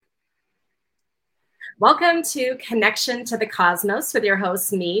Welcome to Connection to the Cosmos with your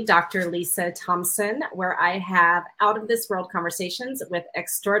host, me, Dr. Lisa Thompson, where I have out of this world conversations with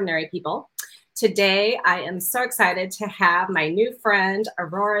extraordinary people. Today, I am so excited to have my new friend,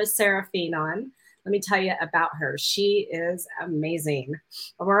 Aurora Seraphine, on. Let me tell you about her. She is amazing.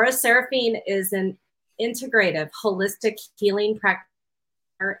 Aurora Seraphine is an integrative, holistic healing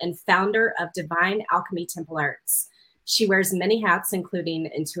practitioner and founder of Divine Alchemy Temple Arts. She wears many hats, including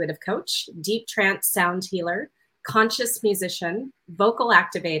intuitive coach, deep trance sound healer, conscious musician, vocal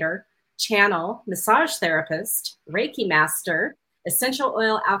activator, channel, massage therapist, Reiki master, essential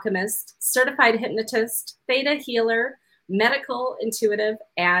oil alchemist, certified hypnotist, theta healer, medical intuitive,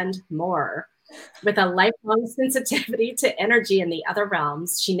 and more. With a lifelong sensitivity to energy in the other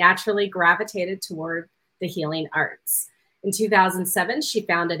realms, she naturally gravitated toward the healing arts. In 2007, she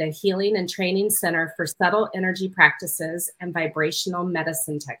founded a healing and training center for subtle energy practices and vibrational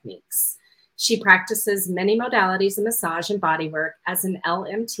medicine techniques. She practices many modalities of massage and bodywork as an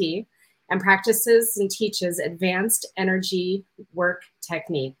LMT and practices and teaches advanced energy work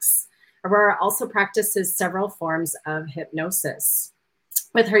techniques. Aurora also practices several forms of hypnosis.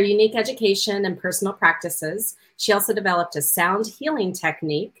 With her unique education and personal practices, she also developed a sound healing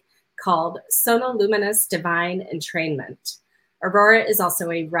technique called Sonoluminous Divine Entrainment. Aurora is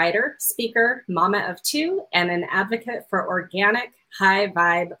also a writer, speaker, mama of two, and an advocate for organic, high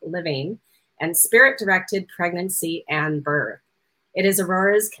vibe living and spirit-directed pregnancy and birth. It is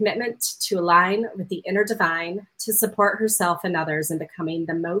Aurora's commitment to align with the inner divine, to support herself and others in becoming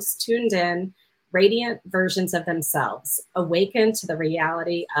the most tuned in, radiant versions of themselves, awakened to the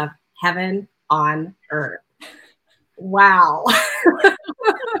reality of heaven on earth. Wow.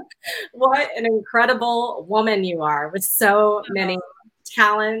 What an incredible woman you are with so many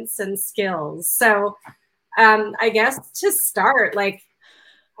talents and skills. So I guess to start,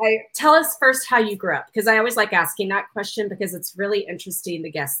 tell us first how you grew up, because I always like asking that question because it's really interesting,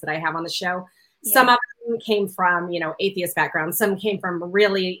 the guests that I have on the show. Yeah. Some of them came from, atheist backgrounds. Some came from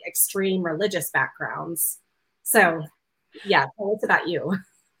really extreme religious backgrounds. So yeah, tell us about you.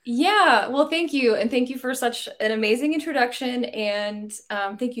 Yeah, well, thank you. And thank you for such an amazing introduction. And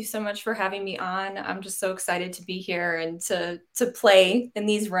thank you so much for having me on. I'm just so excited to be here and to play in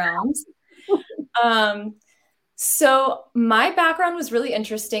these realms. So my background was really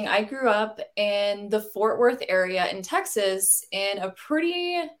interesting. I grew up in the Fort Worth area in Texas in a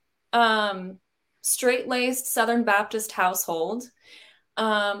pretty straight-laced Southern Baptist household.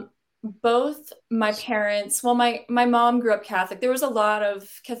 Both my parents, well, my mom grew up Catholic. There was a lot of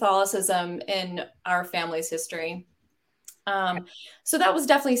Catholicism in our family's history. So that was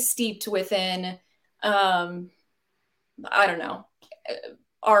definitely steeped within, I don't know,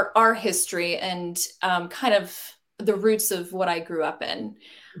 our history and kind of the roots of what I grew up in.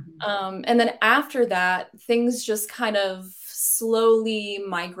 And then after that, things just kind of slowly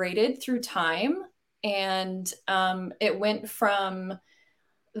migrated through time. And it went from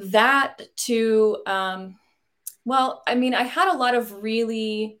that to, well, I mean, I had a lot of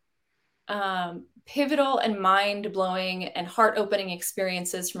really pivotal and mind-blowing and heart-opening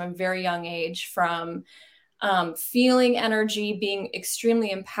experiences from a very young age, from feeling energy, being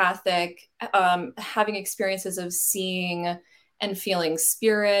extremely empathic, having experiences of seeing and feeling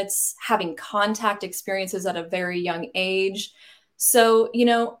spirits, having contact experiences at a very young age. So, in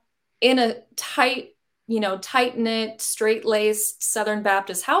a tight-knit, straight-laced Southern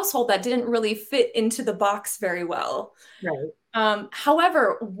Baptist household that didn't really fit into the box very well. Right.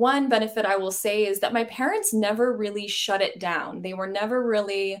 However, one benefit I will say is that my parents never really shut it down. They were never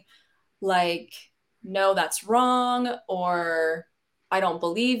really like, no, that's wrong, or I don't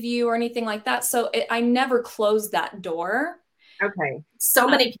believe you, or anything like that. So I never closed that door. Okay. So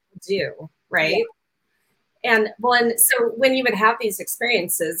many people do, right? Yeah. And so when you would have these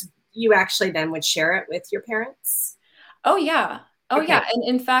experiences, you actually then would share it with your parents? Oh, yeah. Oh, Okay. yeah. And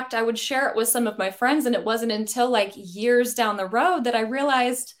in fact, I would share it with some of my friends. And it wasn't until like years down the road that I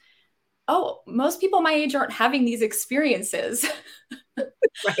realized, oh, most people my age aren't having these experiences.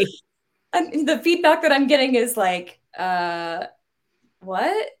 Right. And the feedback that I'm getting is like,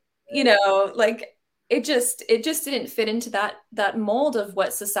 what? Like it just didn't fit into that mold of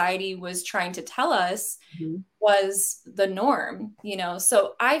what society was trying to tell us was the norm,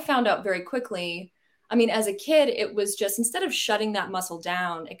 So I found out very quickly. I mean, as a kid, it was just, instead of shutting that muscle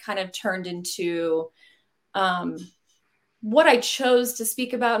down, it kind of turned into what I chose to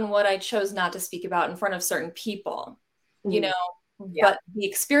speak about and what I chose not to speak about in front of certain people, Yeah. but the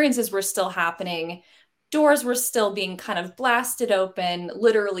experiences were still happening. Doors were still being kind of blasted open,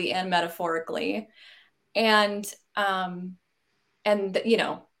 literally and metaphorically. And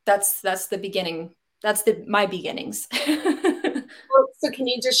that's the beginning my beginnings. Well, so can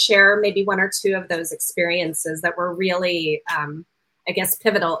you just share maybe one or two of those experiences that were really, I guess,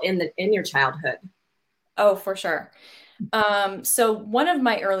 pivotal in your childhood? Oh, for sure. So one of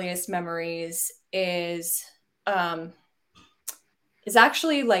my earliest memories um, is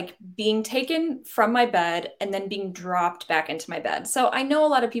actually like being taken from my bed and then being dropped back into my bed. So I know a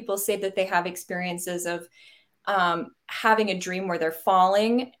lot of people say that they have experiences of having a dream where they're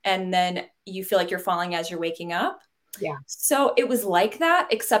falling and then you feel like you're falling as you're waking up. Yeah. So it was like that,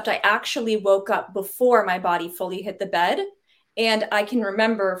 except I actually woke up before my body fully hit the bed. And I can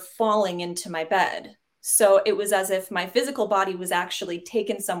remember falling into my bed. So it was as if my physical body was actually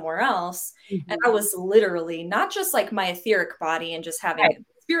taken somewhere else. And I Mm-hmm. was literally not just like my etheric body and just having Right.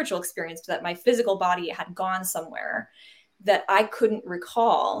 a spiritual experience, but that my physical body had gone somewhere that I couldn't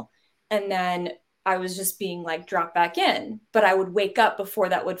recall. And then I was just being like dropped back in, but I would wake up before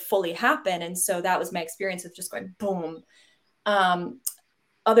that would fully happen. And so that was my experience of just going boom. Um,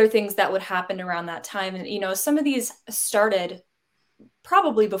 Other things that would happen around that time. And, some of these started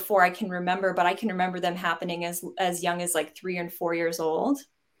probably before I can remember, but I can remember them happening as young as like 3 and 4 years old.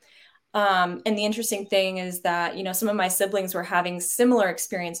 And the interesting thing is that, some of my siblings were having similar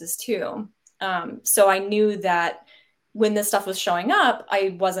experiences too. So I knew that when this stuff was showing up,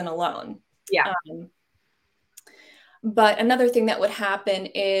 I wasn't alone. Yeah. Um, but another thing that would happen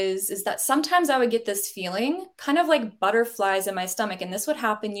is that sometimes I would get this feeling, kind of like butterflies in my stomach, and this would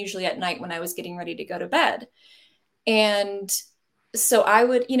happen usually at night when I was getting ready to go to bed. And so I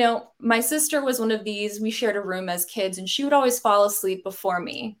would, my sister was one of these. We shared a room as kids, and she would always fall asleep before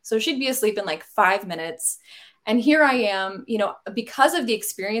me. So she'd be asleep in like 5 minutes. And here I am, because of the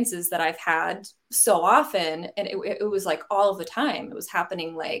experiences that I've had so often, and it was like all of the time. It was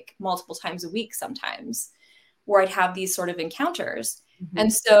happening like multiple times a week sometimes, where I'd have these sort of encounters. Mm-hmm.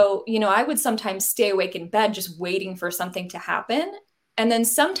 And so, I would sometimes stay awake in bed just waiting for something to happen. And then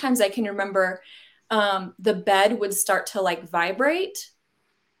sometimes I can remember the bed would start to like vibrate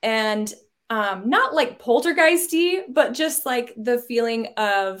and not like poltergeisty, but just like the feeling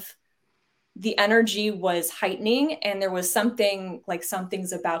of the energy was heightening and there was something like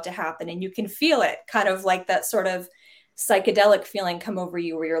something's about to happen and you can feel it, kind of like that sort of psychedelic feeling come over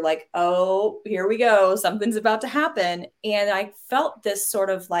you where you're like, oh, here we go, something's about to happen. And I felt this sort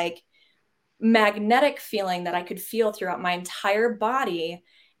of like magnetic feeling that I could feel throughout my entire body.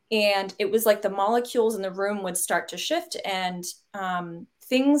 And it was like the molecules in the room would start to shift, and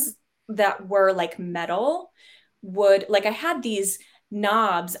things that were like metal would, like, I had these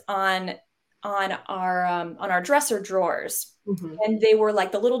knobs on our dresser drawers, Mm-hmm. and they were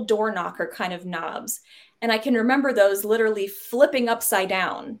like the little door knocker kind of knobs. And I can remember those literally flipping upside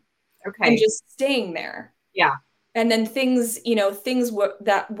down and Okay. just staying there. Yeah. And then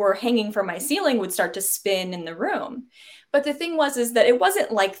that were hanging from my ceiling would start to spin in the room. But the thing is that it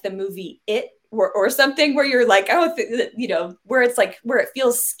wasn't like the movie It or something where you're like, oh, where it's like, where it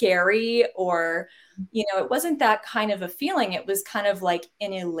feels scary, or, it wasn't that kind of a feeling. It was kind of like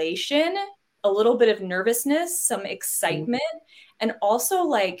an elation, a little bit of nervousness, some excitement, and also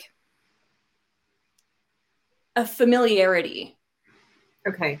like a familiarity.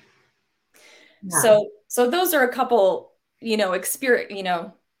 Okay. Yeah. So those are a couple,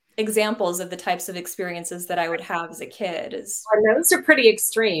 examples of the types of experiences that I would have as a kid. And those are pretty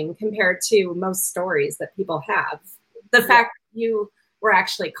extreme compared to most stories that people have. The Yeah, fact that you were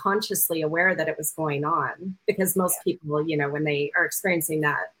actually consciously aware that it was going on, because most people, when they are experiencing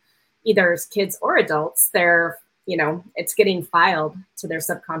that, either as kids or adults, it's getting filed to their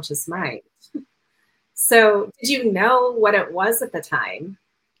subconscious mind. So did you know what it was at the time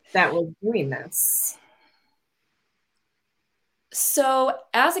that was doing this? so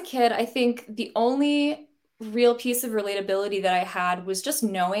as a kid, I think the only real piece of relatability that I had was just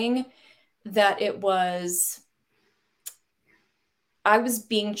knowing that I was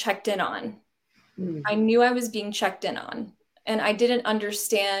being checked in on. Mm. I knew I was being checked in on, and I didn't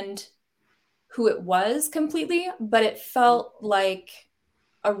understand who it was completely, but it felt like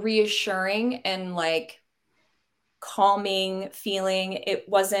a reassuring and like calming feeling. It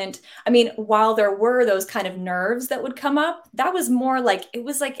wasn't, I mean, while there were those kind of nerves that would come up, that was more like, it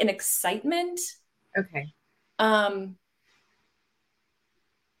was like an excitement. Okay. Um,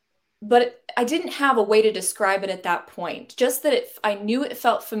 but I didn't have a way to describe it at that point. Just that I knew it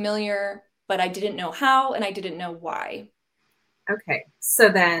felt familiar, but I didn't know how and I didn't know why. Okay. So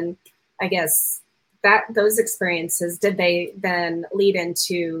then I guess that those experiences, did they then lead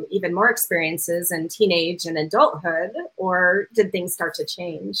into even more experiences in teenage and adulthood, or did things start to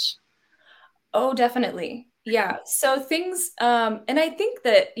change? Oh, definitely. Yeah. So things, and I think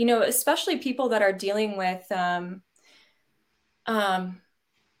that, especially people that are dealing with, um,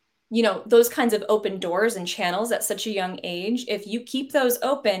 those kinds of open doors and channels at such a young age, if you keep those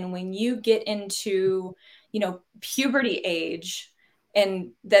open when you get into, puberty age,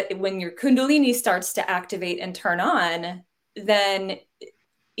 and that when your Kundalini starts to activate and turn on, then,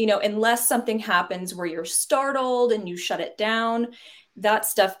 unless something happens where you're startled and you shut it down, that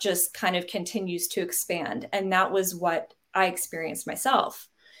stuff just kind of continues to expand. And that was what I experienced myself.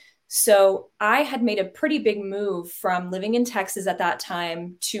 So I had made a pretty big move from living in Texas at that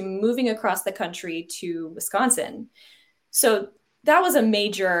time to moving across the country to Wisconsin. So that was a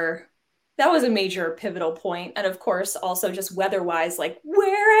major pivotal point. And of course, also just weather-wise, like, where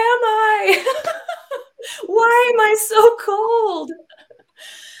am I? Why am I so cold?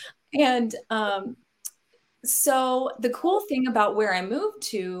 And so the cool thing about where I moved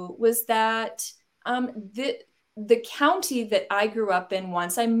to was that the county that I grew up in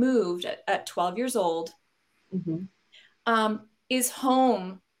once I moved at 12 years old Mm-hmm. is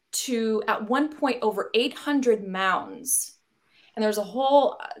home to, at one point, over 800 mounds. And there's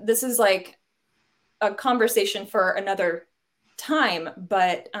this is like a conversation for another time,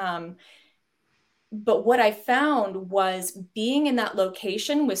 but what I found was being in that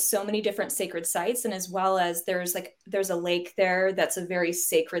location with so many different sacred sites, and as well as there's a lake there that's a very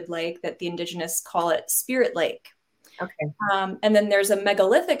sacred lake that the indigenous call it Spirit Lake. Okay. And then there's a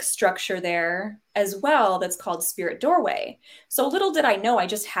megalithic structure there as well that's called Spirit Doorway. So little did I know, I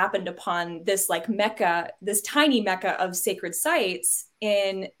just happened upon this like Mecca, this tiny Mecca of sacred sites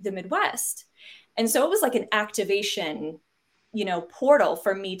in the Midwest. And so it was like an activation, portal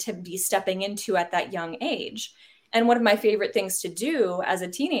for me to be stepping into at that young age. And one of my favorite things to do as a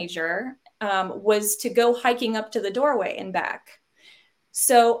teenager was to go hiking up to the doorway and back.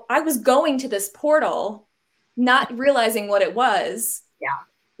 So I was going to this portal, not realizing what it was, Yeah.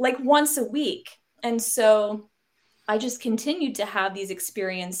 like once a week. And so I just continued to have these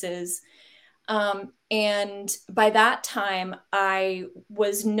experiences. And by that time, I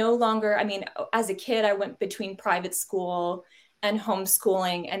was no longer, I mean, as a kid, I went between private school and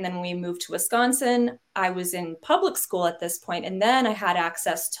homeschooling. And then when we moved to Wisconsin, I was in public school at this point. And then I had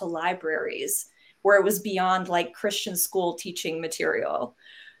access to libraries where it was beyond like Christian school teaching material.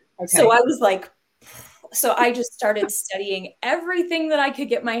 Okay. So I was like, so I just started studying everything that I could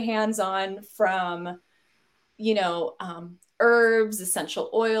get my hands on, from, herbs,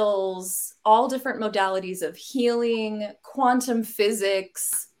 essential oils, all different modalities of healing, quantum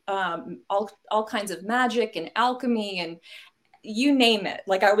physics, all kinds of magic and alchemy, and you name it.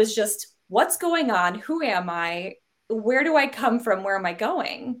 Like I was just, what's going on? Who am I? Where do I come from? Where am I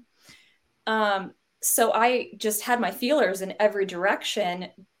going? So I just had my feelers in every direction,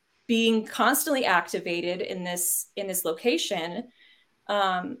 being constantly activated in this location,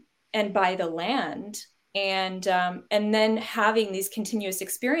 and by the land, and then having these continuous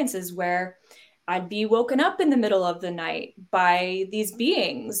experiences where I'd be woken up in the middle of the night by these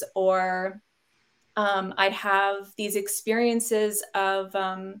beings, or I'd have these experiences of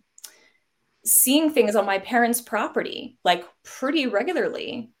seeing things on my parents' property, like pretty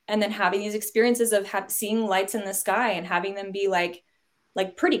regularly, and then having these experiences of seeing lights in the sky and having them be like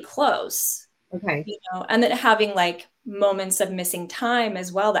pretty close. Okay. And then having like moments of missing time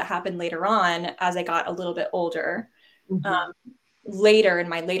as well that happened later on as I got a little bit older. Mm-hmm. Later in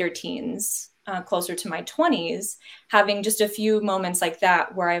my later teens, closer to my 20s, having just a few moments like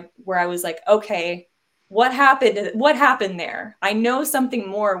that where I was like, okay, what happened there? I know something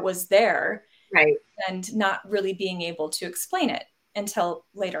more was there. Right. And not really being able to explain it until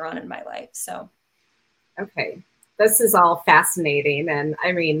later on in my life. So okay, this is all fascinating. And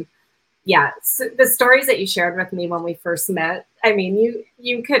I mean, yeah, so the stories that you shared with me when we first met, I mean,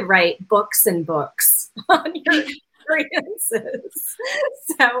 you could write books and books on your experiences.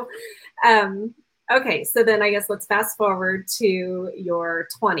 So, okay, so then I guess let's fast forward to your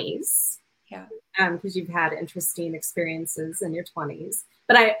 20s. Yeah. Because you've had interesting experiences in your 20s.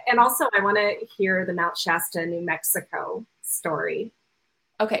 But I want to hear the Mount Shasta, New Mexico story.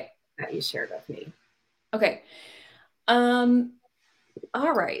 Okay. That you shared with me. Okay.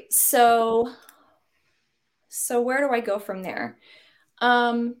 All right. So where do I go from there?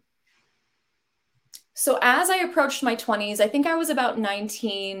 So as I approached my 20s, I think I was about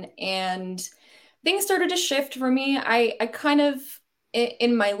 19, and things started to shift for me. I kind of,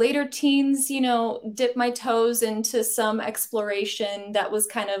 in my later teens, dipped my toes into some exploration that was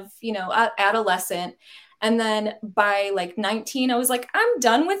kind of, adolescent. And then by like 19, I was like, I'm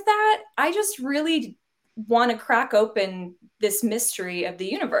done with that. I just really want to crack open this mystery of the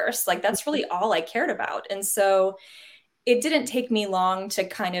universe. Like that's really all I cared about. And so it didn't take me long to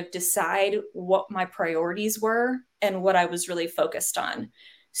kind of decide what my priorities were and what I was really focused on.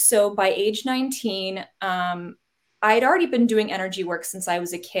 So by age 19, I had already been doing energy work since I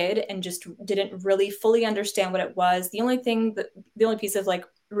was a kid and just didn't really fully understand what it was. The only piece of like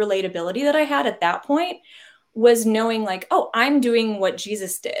relatability that I had at that point was knowing like, oh, I'm doing what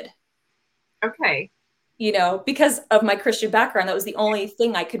Jesus did. Okay. You know, because of my Christian background, that was the only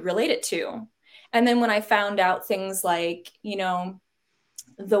thing I could relate it to. And then when I found out things like, you know,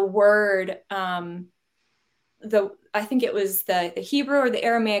 the word, I think it was the Hebrew or the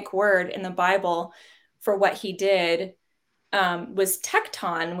Aramaic word in the Bible for what he did was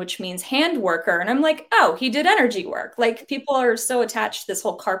tekton, which means hand worker. And I'm like, oh, he did energy work. Like people are so attached to this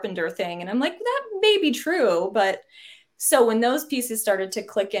whole carpenter thing. And I'm like, that may be true. But so when those pieces started to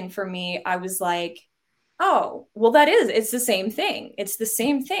click in for me, I was like, oh, well, it's the same thing. It's the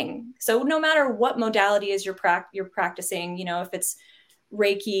same thing. So no matter what modality is you're practicing, you know, if it's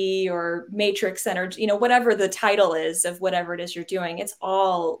Reiki or matrix energy, you know, whatever the title is of whatever it is you're doing, it's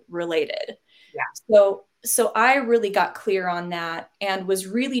all related. Yeah. So I really got clear on that and was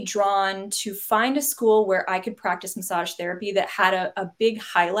really drawn to find a school where I could practice massage therapy that had a big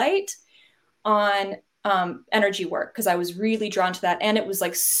highlight on energy work, because I was really drawn to that. And it was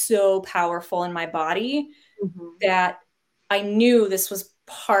like so powerful in my body that I knew this was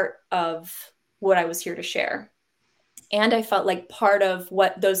part of what I was here to share. And I felt like part of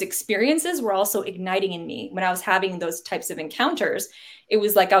what those experiences were also igniting in me when I was having those types of encounters. It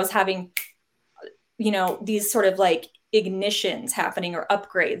was like I was having, you know, these sort of like ignitions happening or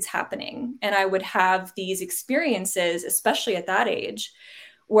upgrades happening. And I would have these experiences, especially at that age,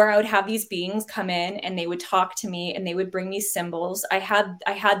 where I would have these beings come in and they would talk to me and they would bring me symbols. I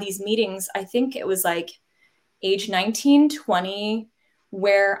had these meetings, I think it was like age 19, 20,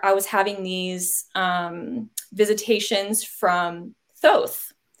 where I was having these visitations from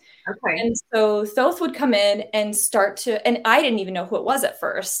Thoth. Okay. And so Thoth would come in and start to, and I didn't even know who it was at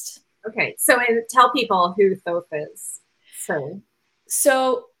first. Okay. So and tell people who Thoth is.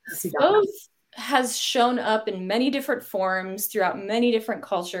 So Thoth has shown up in many different forms throughout many different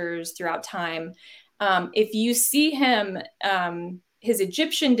cultures throughout time. If you see him, his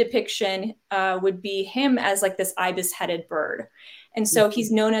Egyptian depiction would be him as like this ibis-headed bird. And so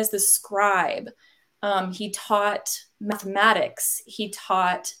he's known as the scribe. He taught mathematics. He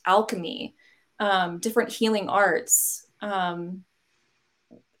taught alchemy, different healing arts.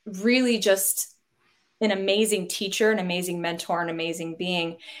 Really just an amazing teacher, an amazing mentor, an amazing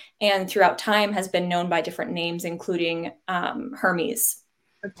being. And throughout time has been known by different names, including Hermes.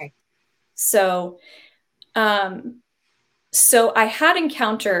 Okay. So I had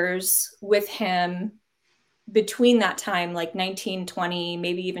encounters with him between that time, like 19, 20,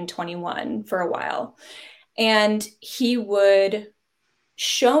 maybe even 21 for a while. And he would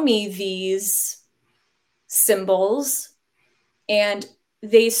show me these symbols and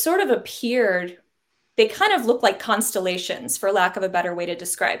they sort of appeared, they kind of looked like constellations, for lack of a better way to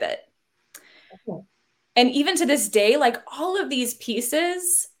describe it. Okay. And even to this day, like all of these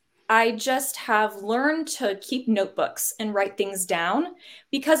pieces, I just have learned to keep notebooks and write things down,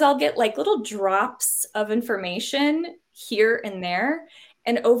 because I'll get like little drops of information here and there.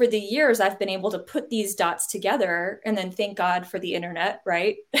 And over the years, I've been able to put these dots together, and then thank God for the internet,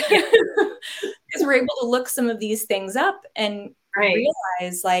 right? Yeah. Because we're able to look some of these things up and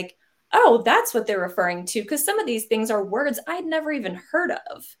realize like, oh, that's what they're referring to. Because some of these things are words I'd never even heard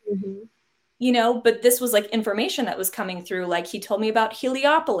of. You know, but this was like information that was coming through. Like he told me about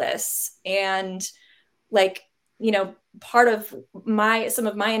Heliopolis and like, you know, part of some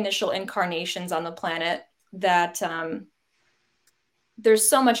of my initial incarnations on the planet that there's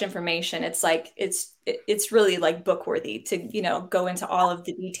so much information. It's like, it's really like book worthy to, you know, go into all of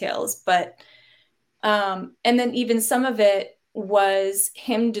the details. But, and then even some of it was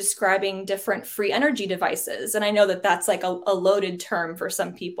him describing different free energy devices. And I know that that's like a loaded term for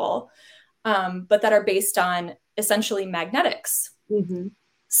some people. But that are based on essentially magnetics.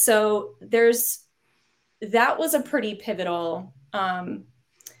 So that was a pretty pivotal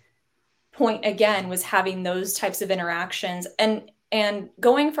point, again, was having those types of interactions and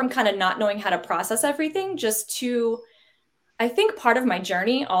going from kind of not knowing how to process everything just to, I think part of my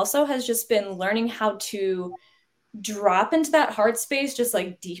journey also has just been learning how to drop into that heart space, just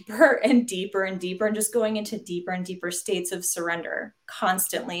like deeper and deeper and deeper, and just going into deeper and deeper states of surrender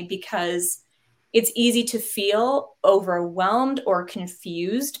constantly, because it's easy to feel overwhelmed or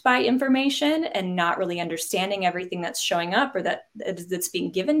confused by information and not really understanding everything that's showing up or that's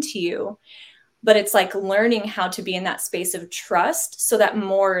being given to you. but it's like learning how to be in that space of trust so that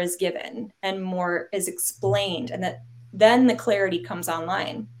more is given and more is explained, and that then the clarity comes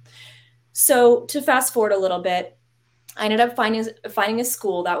online. So to fast forward a little bit, I ended up finding a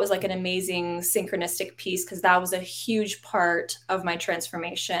school that was like an amazing synchronistic piece, because that was a huge part of my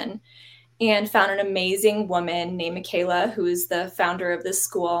transformation, and found an amazing woman named Michaela, who is the founder of this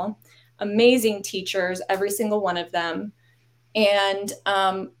school. Amazing teachers, every single one of them. And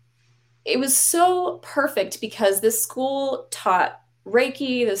it was so perfect because this school taught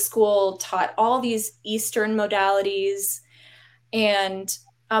Reiki, the school taught all these Eastern modalities, and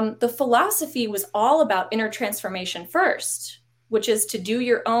the philosophy was all about inner transformation first, which is to do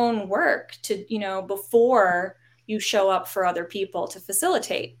your own work to, before you show up for other people to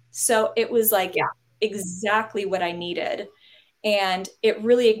facilitate. So it was like exactly what I needed. And it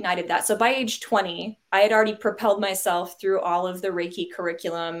really ignited that. So by age 20, I had already propelled myself through all of the Reiki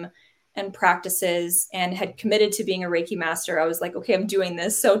curriculum and practices and had committed to being a Reiki master. I was like, okay, I'm doing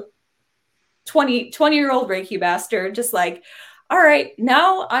this. So 20-year-old Reiki master, just like, all right,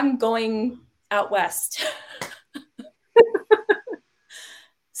 now I'm going out west.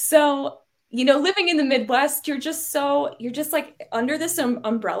 So, living in the Midwest, you're just like under this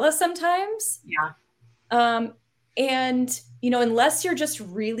umbrella sometimes. Yeah. And, unless you're just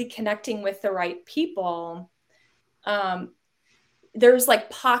really connecting with the right people, there's like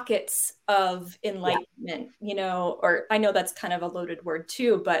pockets of enlightenment, or I know that's kind of a loaded word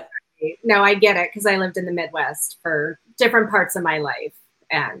too, but. No, I get it, because I lived in the Midwest for different parts of my life.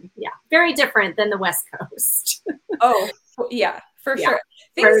 And very different than the West Coast. Oh, yeah, for sure.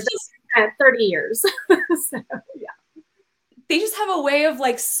 For just 30 years. So, they just have a way of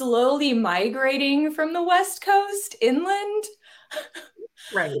like slowly migrating from the West Coast inland.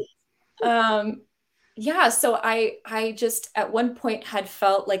 Right. So I just at one point had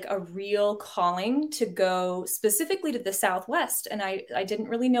felt like a real calling to go specifically to the Southwest, and I didn't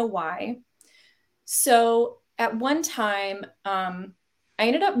really know why. So at one time, I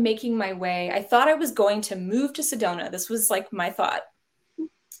ended up making my way. I thought I was going to move to Sedona. This was like my thought.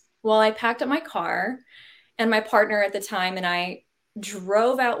 Well, I packed up my car, and my partner at the time and I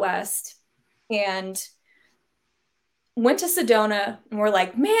drove out west and went to Sedona, and we're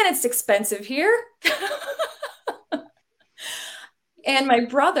like, man, it's expensive here. And my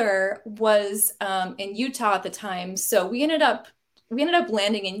brother was in Utah at the time. So we ended up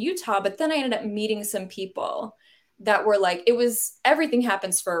landing in Utah, but then I ended up meeting some people that were like, everything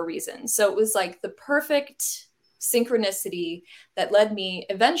happens for a reason. So it was like the perfect synchronicity that led me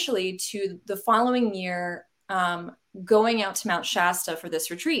eventually to the following year going out to Mount Shasta for this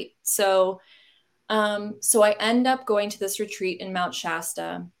retreat. So I end up going to this retreat in Mount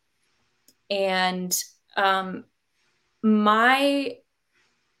Shasta, and my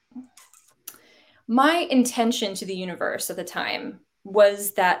intention to the universe at the time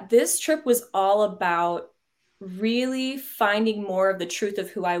was that this trip was all about really finding more of the truth of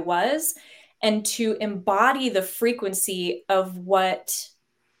who I was, and to embody the frequency of what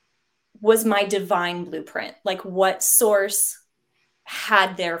was my divine blueprint, like what source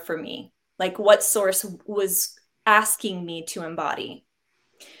had there for me, like what source was asking me to embody.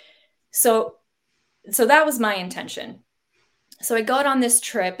 So that was my intention. So I got on this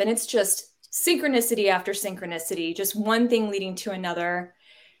trip, and it's just synchronicity after synchronicity, just one thing leading to another.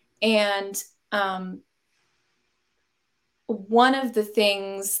 And one of the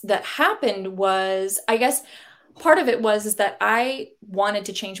things that happened was, I guess part of it is that I wanted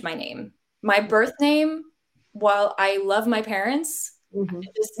to change my name. My birth name, while I love my parents,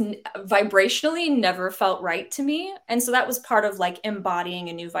 just vibrationally never felt right to me. And so that was part of like embodying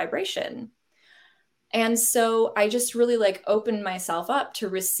a new vibration. And so I just really like opened myself up to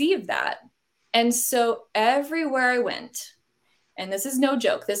receive that. And so everywhere I went, and this is no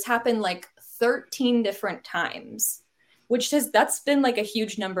joke, this happened like 13 different times, that's been like a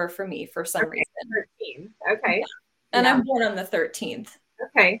huge number for me for some reason. 13. Okay. And I'm born on the 13th.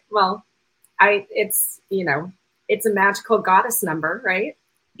 Okay. Well, it's a magical goddess number, right?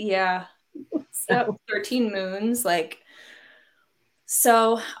 Yeah. So 13 moons, like.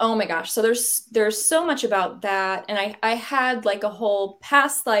 So, oh my gosh. So there's so much about that. And I had like a whole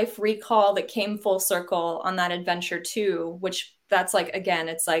past life recall that came full circle on that adventure too, which that's like, again,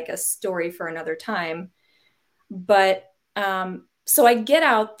 it's like a story for another time. But so I get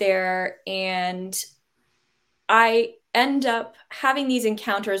out there, and I end up having these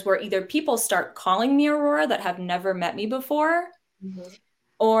encounters where either people start calling me Aurora that have never met me before.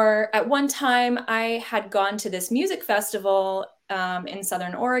 Or at one time I had gone to this music festival in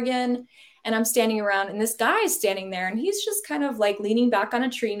Southern Oregon, And I'm standing around, and this guy is standing there, and he's just kind of like leaning back on a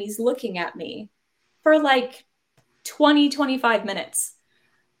tree, and he's looking at me for like 20, 25 minutes.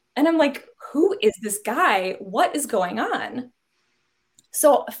 And I'm like, who is this guy? What is going on?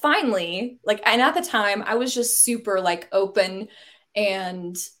 So finally, like, and at the time I was just super like open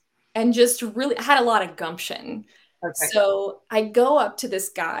and just really had a lot of gumption. Okay. So I go up to this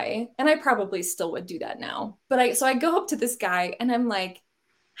guy, and I probably still would do that now. But I go up to this guy, and I'm like,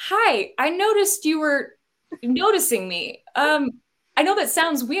 "Hi, I noticed you were noticing me. I know that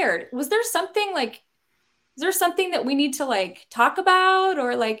sounds weird. Was there something like, is there something that we need to like talk about,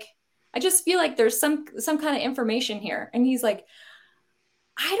 or like I just feel like there's some kind of information here." And he's like,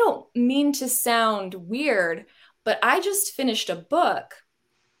 "I don't mean to sound weird, but I just finished a book,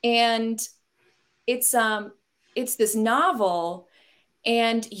 and it's um it's this novel,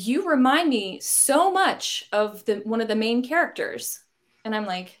 and you remind me so much of the one of the main characters." And I'm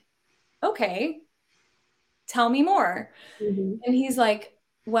like, "Okay, tell me more." Mm-hmm. And he's like,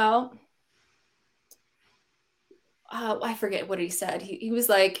 "Well, I forget what he said. He was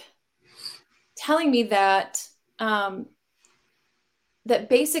like telling me that um, that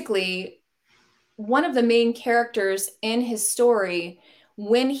basically one of the main characters in his story,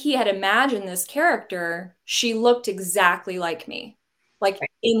 when he had imagined this character, she looked exactly like me, like Okay.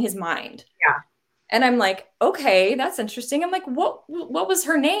 in his mind." Yeah. And I'm like, "Okay, that's interesting." I'm like, what was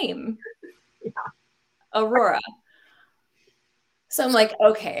her name?" Yeah. "Aurora." So I'm like,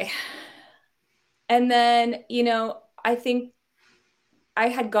 "Okay." And then, I think I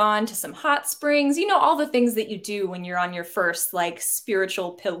had gone to some hot springs, all the things that you do when you're on your first like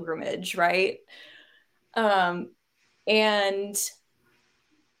spiritual pilgrimage, right? Um, and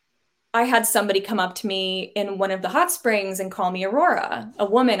I had somebody come up to me in one of the hot springs and call me Aurora, a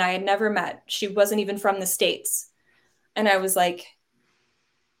woman I had never met. She wasn't even from the States. And I was like,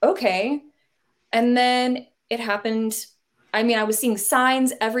 "Okay." And then it happened. I mean, I was seeing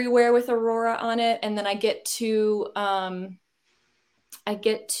signs everywhere with Aurora on it. And then I get to the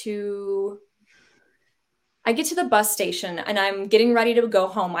bus station, and I'm getting ready to go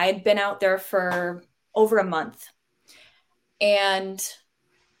home. I had been out there for over a month and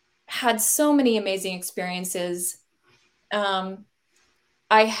had so many amazing experiences. I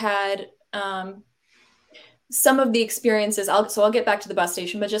had some of the experiences. I'll get back to the bus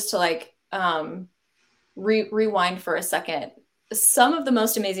station, but just to like rewind for a second. Some of the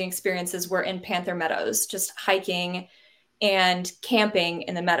most amazing experiences were in Panther Meadows, just hiking and camping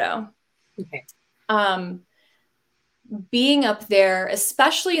in the meadow. Okay. Being up there,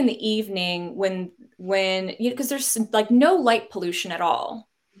 especially in the evening when because there's like no light pollution at all.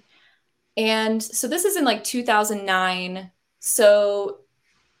 And so this is in like 2009. So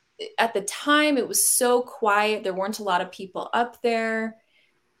at the time it was so quiet. There weren't a lot of people up there.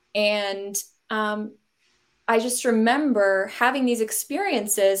 And I just remember having these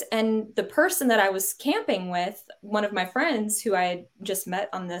experiences, and the person that I was camping with, one of my friends who I had just met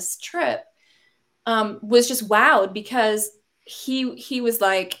on this trip, was just wowed because he was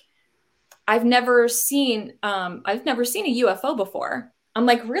like, I've never seen a UFO before." I'm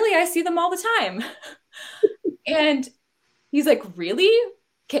like, "Really? I see them all the time." And he's like, "Really?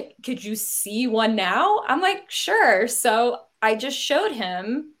 Could you see one now?" I'm like, "Sure." So I just showed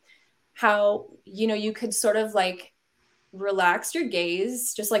him how, you could sort of like relax your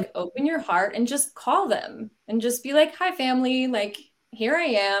gaze, just like open your heart and just call them and just be like, "Hi, family, like, here I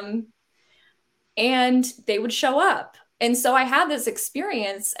am." And they would show up. And so I had this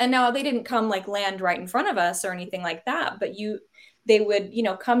experience, and now they didn't come like land right in front of us or anything like that, but they would,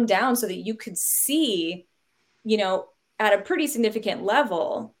 come down so that you could see, at a pretty significant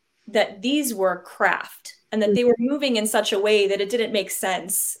level that these were craft and that they were moving in such a way that it didn't make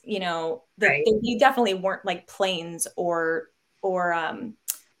sense, that Right. they definitely weren't like planes or Sad.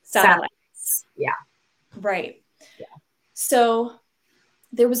 satellites. Yeah. Right. Yeah. So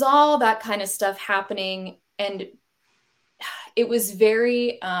there was all that kind of stuff happening, and it was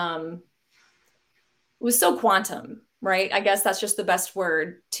very it was so quantum, right? I guess that's just the best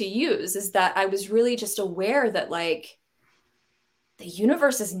word to use, is that I was really just aware that like the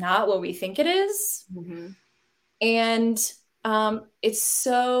universe is not what we think it is. Mm-hmm. And it's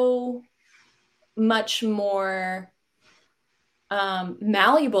so much more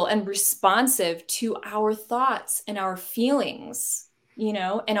malleable and responsive to our thoughts and our feelings,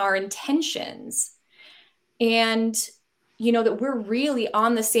 and our intentions. And, that we're really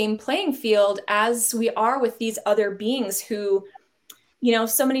on the same playing field as we are with these other beings who,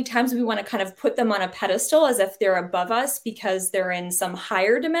 so many times we want to kind of put them on a pedestal as if they're above us because they're in some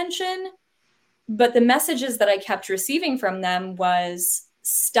higher dimension. But the messages that I kept receiving from them was,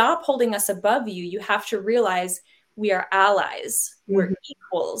 stop holding us above you. You have to realize we are allies, we're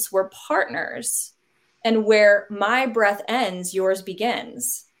equals, we're partners. And where my breath ends, yours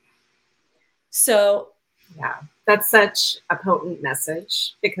begins. So, yeah, that's such a potent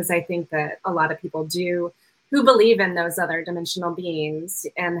message, because I think that a lot of people who believe in those other dimensional beings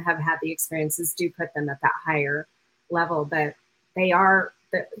and have had the experiences do put them at that higher level, but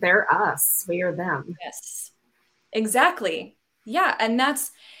they're us, we are them. yes, exactly. Yeah. And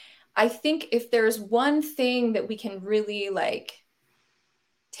I think if there's one thing that we can really like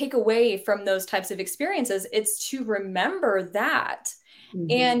take away from those types of experiences, it's to remember that.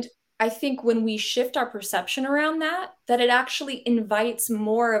 And I think when we shift our perception around that it actually invites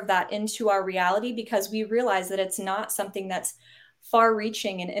more of that into our reality, because we realize that it's not something that's far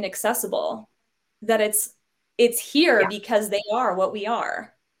reaching and inaccessible, that it's here because they are what we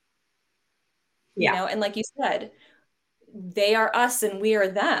are. You know, and like you said, they are us and we are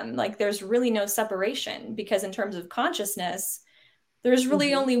them. Like there's really no separation, because in terms of consciousness, there's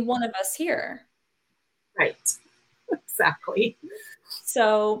really only one of us here. Right. Exactly.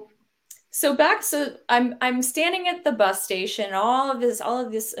 So I'm standing at the bus station. All of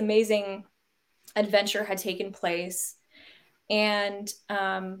this amazing adventure had taken place, and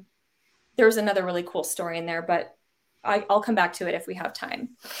there was another really cool story in there, but I'll come back to it if we have time.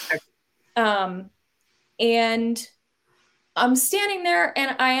 Okay. And I'm standing there,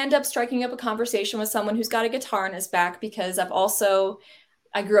 and I end up striking up a conversation with someone who's got a guitar in his back, because I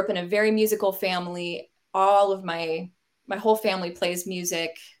grew up in a very musical family. All of my whole family plays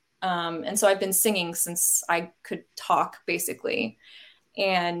music. And so I've been singing since I could talk, basically.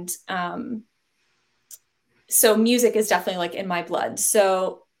 And so music is definitely like in my blood.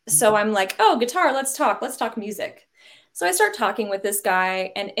 So I'm like, oh, guitar, let's talk music. So I start talking with this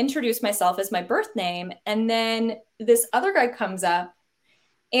guy and introduce myself as my birth name. And then this other guy comes up,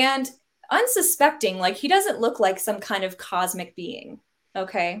 and unsuspecting, like he doesn't look like some kind of cosmic being.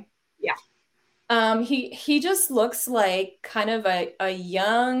 Okay. Yeah. He just looks like kind of a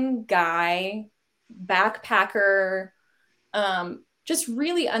young guy, backpacker, just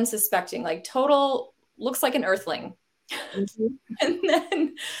really unsuspecting, like total looks like an earthling. And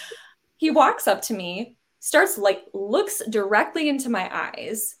then he walks up to me, looks directly into my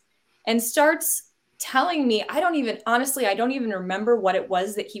eyes, and starts telling me, I don't even remember what it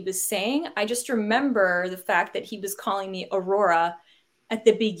was that he was saying. I just remember the fact that he was calling me Aurora at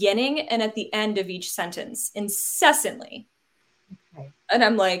the beginning and at the end of each sentence incessantly. Okay. And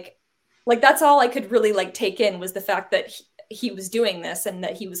I'm like that's all I could really like take in, was the fact that he was doing this and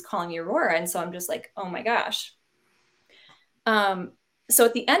that he was calling me Aurora. And so I'm just like, oh my gosh. So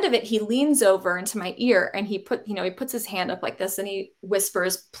at the end of it, he leans over into my ear and he puts his hand up like this and he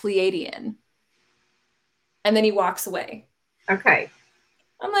whispers Pleiadian. And then he walks away. Okay.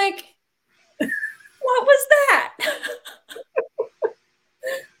 I'm like, what was that?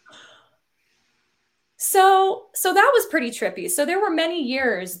 So that was pretty trippy. So there were many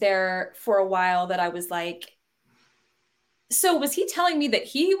years there for a while that I was like, so was he telling me that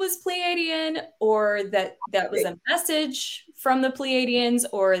he was Pleiadian, or that was a message from the Pleiadians,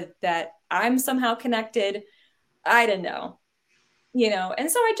 or that I'm somehow connected? I don't know.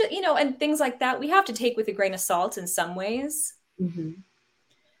 And so I just, and things like that, we have to take with a grain of salt in some ways.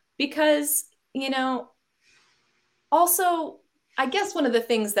 Because, also, I guess one of the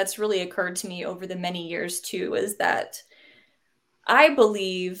things that's really occurred to me over the many years too is that I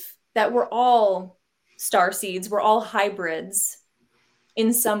believe that we're all starseeds, we're all hybrids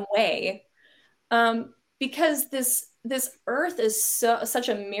in some way, because this Earth is such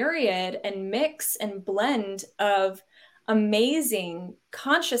a myriad and mix and blend of amazing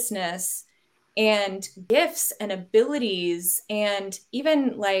consciousness and gifts and abilities, and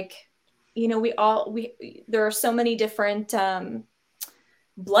even like there are so many different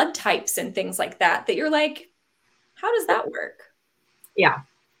blood types and things like that you're like, how does that work? Yeah.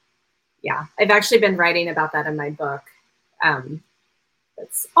 I've actually been writing about that in my book.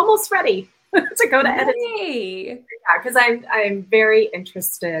 It's almost ready to go to editing. Yeah, because I'm very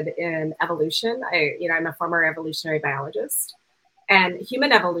interested in evolution. I'm a former evolutionary biologist, and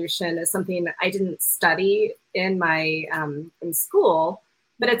human evolution is something I didn't study in my in school.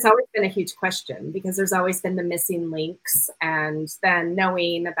 But it's always been a huge question, because there's always been the missing links, and then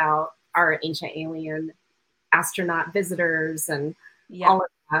knowing about our ancient alien astronaut visitors and all of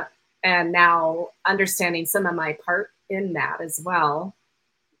that. And now understanding some of my part in that as well,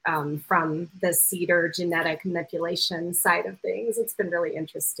 from the cedar genetic manipulation side of things. It's been really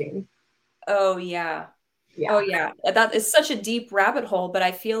interesting. Oh, yeah. Oh, yeah. That is such a deep rabbit hole, but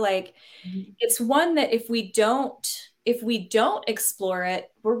I feel like it's one that if we don't if we don't explore it,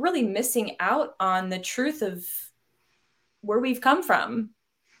 we're really missing out on the truth of where we've come from,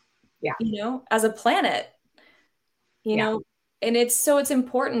 Yeah. as a planet, you Yeah. know, and it's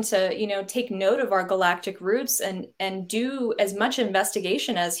important to, take note of our galactic roots and do as much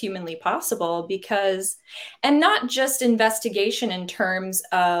investigation as humanly possible and not just investigation in terms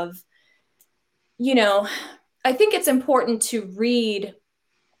of, I think it's important to read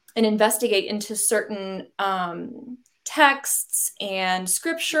and investigate into certain texts and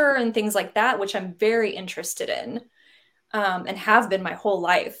scripture and things like that, which I'm very interested in, and have been my whole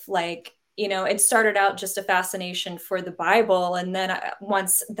life. Like, it started out just a fascination for the Bible. And then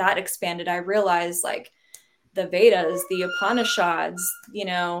once that expanded, I realized like the Vedas, the Upanishads,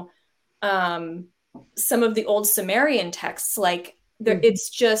 um, some of the old Sumerian texts, like it's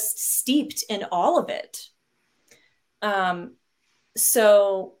just steeped in all of it.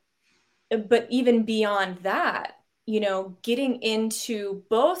 So, but even beyond that, getting into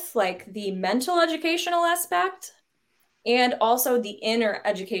both like the mental educational aspect and also the inner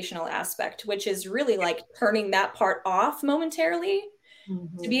educational aspect, which is really like turning that part off momentarily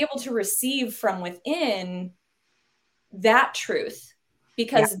to be able to receive from within that truth. Yeah.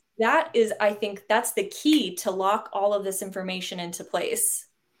 Because that is, I think that's the key to lock all of this information into place.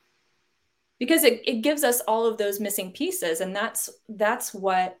 Because it gives us all of those missing pieces. And that's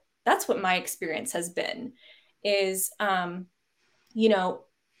what my experience has been is you know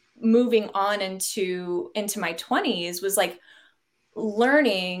moving on into my 20s was like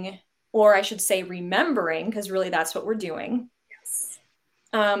learning, or I should say remembering, because really that's what we're doing, Yes.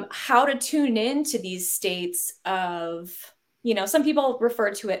 how to tune into these states of, some people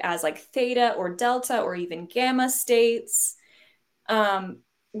refer to it as like theta or delta or even gamma states, um,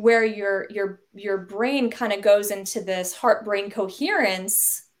 where your brain kind of goes into this heart brain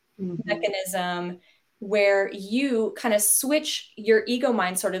coherence mechanism where you kind of switch, your ego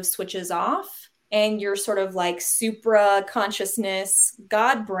mind sort of switches off, and your sort of like supra consciousness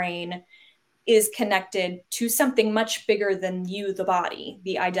God brain is connected to something much bigger than you, the body,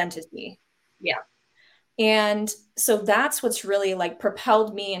 the identity. Yeah. And so that's what's really like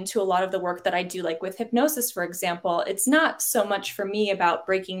propelled me into a lot of the work that I do, like with hypnosis, for example. It's not so much for me about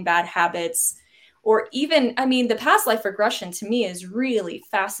breaking bad habits, or even, I mean, the past life regression to me is really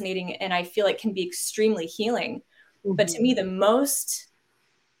fascinating and I feel like can be extremely healing. But to me, the most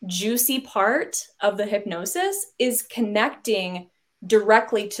juicy part of the hypnosis is connecting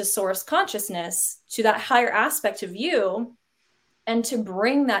directly to source consciousness, to that higher aspect of you, and to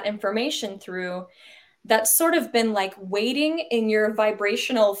bring that information through that's sort of been like waiting in your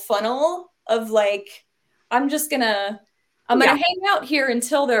vibrational funnel of like, I'm just I'm Yeah. gonna hang out here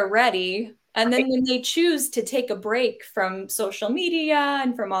until they're ready. And then when they choose to take a break from social media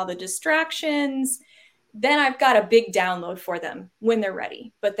and from all the distractions, then I've got a big download for them when they're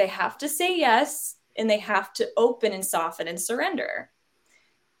ready. But they have to say yes, and they have to open and soften and surrender.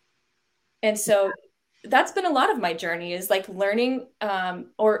 And so that's been a lot of my journey, is like learning,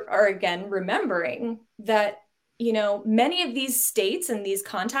 or again remembering that many of these states and these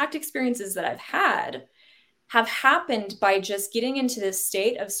contact experiences that I've had have happened by just getting into this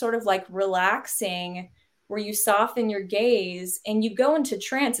state of sort of like relaxing, where you soften your gaze and you go into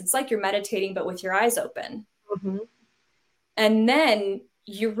trance. It's like you're meditating but with your eyes open. And then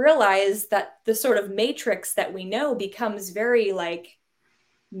you realize that the sort of matrix that we know becomes very like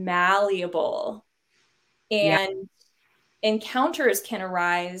malleable, Yeah. and encounters can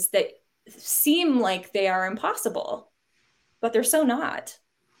arise that seem like they are impossible, but they're so not.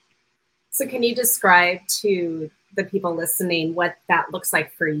 So can you describe to the people listening what that looks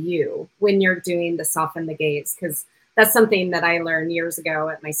like for you when you're doing the soften the gaze? Because that's something that I learned years ago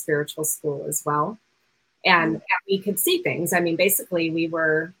at my spiritual school as well. And we could see things. I mean, basically we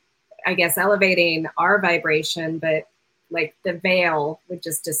were, I guess, elevating our vibration, but like the veil would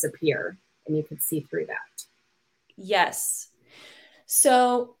just disappear and you could see through that. Yes.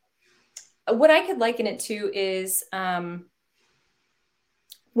 So what I could liken it to is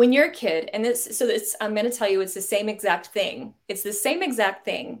when you're a kid, and I'm going to tell you, it's the same exact thing. It's the same exact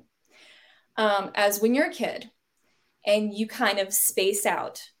thing as when you're a kid and you kind of space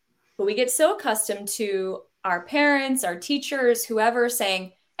out. But we get so accustomed to our parents, our teachers, whoever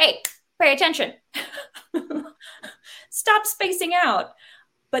saying, hey, pay attention. Stop spacing out.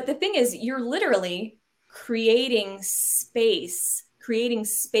 But the thing is, you're literally creating space, creating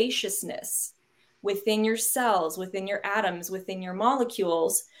spaciousness within your cells, within your atoms, within your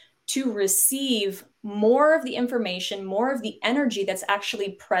molecules, to receive more of the information, more of the energy that's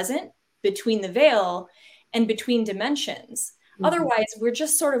actually present between the veil and between dimensions. Otherwise, we're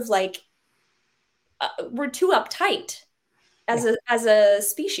just sort of like we're too uptight as a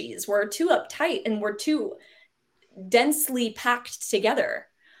species. We're too uptight and we're too densely packed together.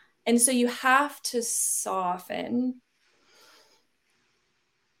 And so you have to soften,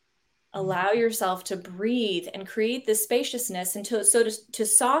 allow yourself to breathe and create this spaciousness until to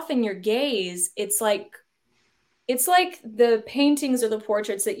soften your gaze. It's like the paintings or the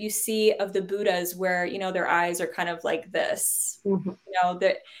portraits that you see of the Buddhas where, you know, their eyes are kind of like this, you know,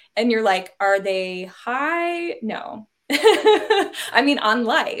 that, and you're like, are they high? No. I mean, on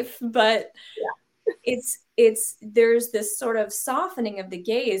life, but there's this sort of softening of the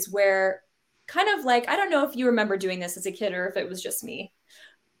gaze where kind of like, I don't know if you remember doing this as a kid or if it was just me,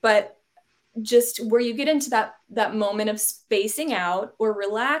 but just where you get into that moment of spacing out or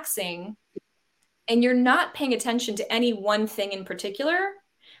relaxing, and you're not paying attention to any one thing in particular,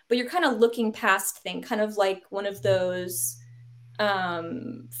 but you're kind of looking past things, kind of like one of those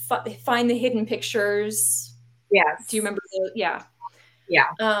find the hidden pictures. Yes. Do you remember those? Yeah.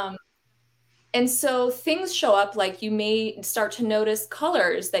 Yeah. And so things show up, like you may start to notice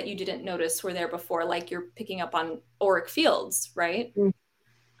colors that you didn't notice were there before, like you're picking up on auric fields, right?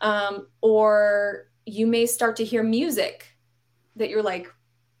 Or you may start to hear music that you're like,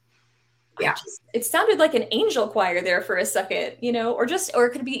 it sounded like an angel choir there for a second, you know, or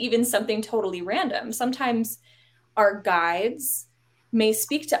it could be even something totally random. Sometimes our guides may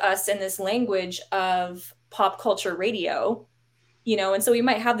speak to us in this language of pop culture radio, you know, and so we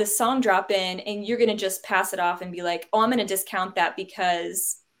might have this song drop in and you're going to just pass it off and be like, oh, I'm going to discount that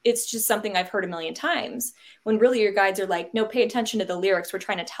because it's just something I've heard a million times, when really your guides are like, no, pay attention to the lyrics. We're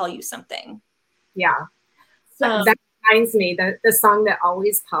trying to tell you something. Yeah. So that reminds me, the song that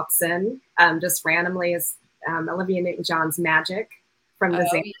always pops in just randomly is Olivia Newton-John's Magic from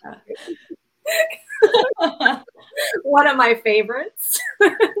the one of my favorites.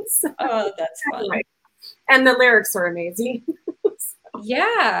 So, oh, that's fun. Anyway. And the lyrics are amazing.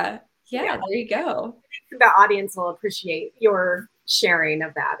 Yeah, there you go. The audience will appreciate your sharing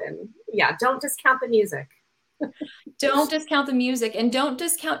of that. And yeah, don't discount the music. Don't discount the music, and don't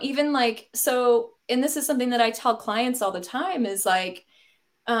discount even like, so, and this is something that I tell clients all the time is like,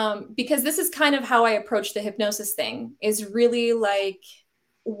 because this is kind of how I approach the hypnosis thing, is really like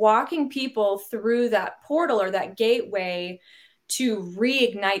walking people through that portal or that gateway to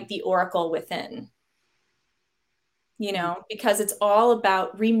reignite the oracle within, you know, because it's all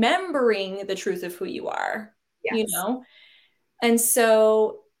about remembering the truth of who you are, you know? And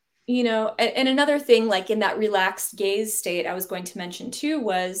so, you know, and another thing, like in that relaxed gaze state, I was going to mention too,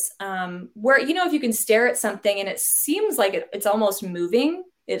 was where, you know, if you can stare at something and it seems like it's almost moving,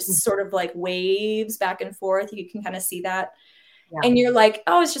 it's sort of like waves back and forth. You can kind of see that. Yeah. And you're like,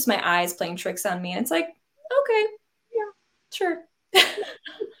 oh, it's just my eyes playing tricks on me. And it's like, okay, yeah, sure.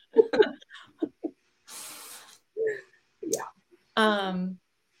 Yeah.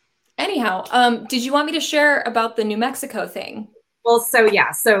 Anyhow, did you want me to share about the New Mexico thing? Well, so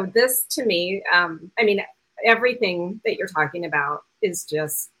this to me, I mean, everything that you're talking about is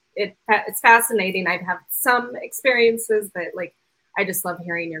just, it's fascinating. I've had some experiences, but like, I just love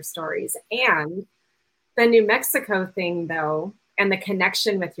hearing your stories. And the New Mexico thing though, and the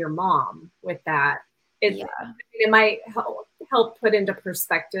connection with your mom with that, it might help put into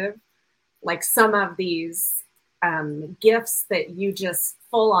perspective, like some of these gifts that you just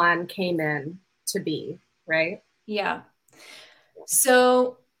full on came in to be, right? Yeah.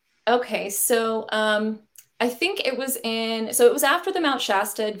 So, okay. So, I think it was after the Mount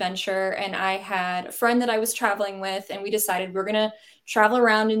Shasta adventure, and I had a friend that I was traveling with, and we decided we're going to travel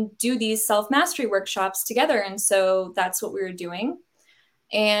around and do these self-mastery workshops together. And so that's what we were doing.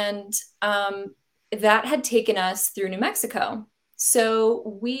 And, that had taken us through New Mexico.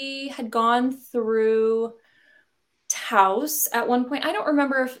 So we had gone through Taos at one point. I don't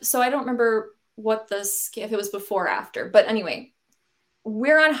remember if it was before or after, but anyway,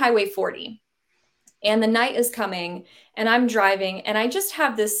 we're on Highway 40 and the night is coming and I'm driving and I just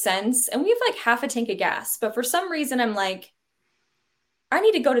have this sense, and we have like half a tank of gas, but for some reason I'm like, I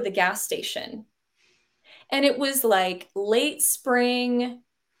need to go to the gas station. And it was like late spring,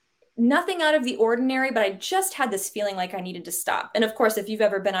 nothing out of the ordinary, but I just had this feeling like I needed to stop. And of course, if you've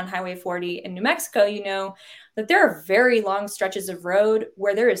ever been on Highway 40 in New Mexico, you know that there are very long stretches of road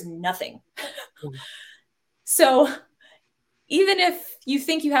where there is nothing. So even if you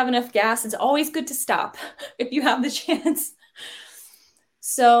think you have enough gas, it's always good to stop if you have the chance.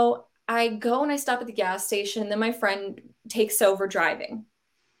 So I go and I stop at the gas station, and then my friend takes over driving.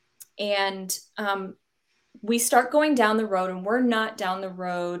 And we start going down the road, and we're not down the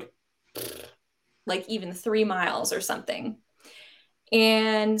road like even 3 miles or something.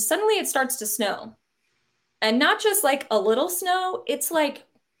 And suddenly it starts to snow. And not just like a little snow, it's like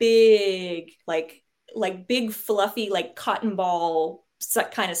big, like big fluffy like cotton ball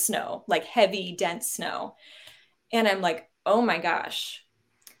kind of snow, like heavy dense snow. And I'm like, "Oh my gosh."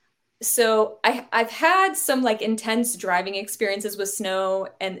 So I've had some like intense driving experiences with snow,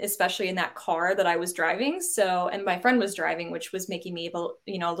 and especially in that car that I was driving. So, and my friend was driving, which was making me able,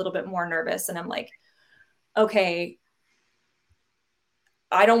 a little bit more nervous. And I'm like, okay,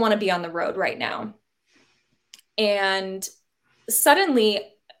 I don't want to be on the road right now. And suddenly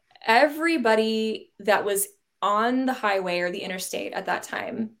everybody that was on the highway or the interstate at that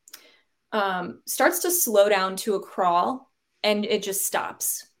time starts to slow down to a crawl, and it just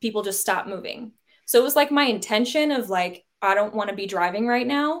stops. People just stop moving. So it was like my intention of like, I don't want to be driving right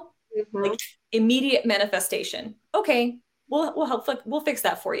now. Mm-hmm. Like immediate manifestation. Okay, we'll help. We'll fix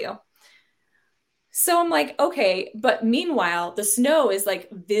that for you. So I'm like, okay, but meanwhile, the snow is like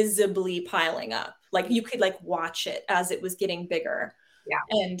visibly piling up. Like you could like watch it as it was getting bigger Yeah.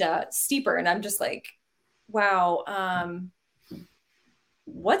 and steeper. And I'm just like, wow,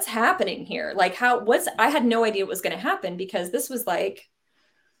 what's happening here? Like I had no idea what was going to happen because this was like,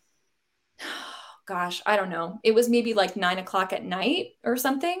 gosh, I don't know. It was maybe like 9 o'clock at night or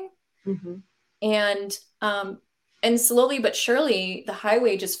something. Mm-hmm. And and slowly but surely the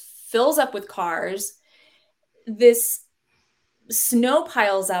highway just fills up with cars. This snow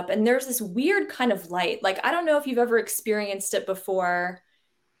piles up and there's this weird kind of light. Like I don't know if you've ever experienced it before,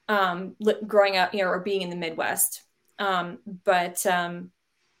 growing up, or being in the Midwest. But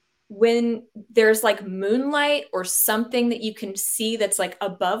when there's like moonlight or something that you can see that's like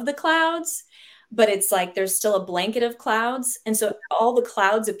above the clouds, but it's like there's still a blanket of clouds. And so all the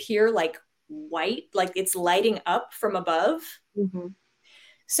clouds appear like white, like it's lighting up from above. Mm-hmm.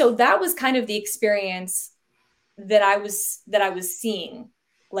 So that was kind of the experience that I was seeing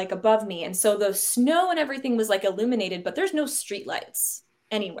like above me. And so the snow and everything was like illuminated, but there's no street lights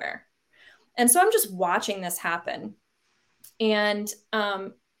anywhere. And so I'm just watching this happen. And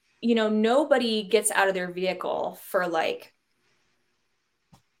nobody gets out of their vehicle for like,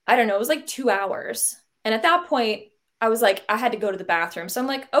 I don't know, it was like 2 hours. And at that point, I was like, I had to go to the bathroom. So I'm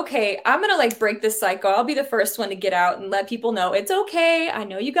like, okay, I'm gonna like break this cycle. I'll be the first one to get out and let people know it's okay. I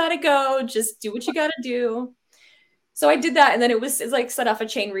know you gotta go. Just do what you gotta do. So I did that, and then it's like set off a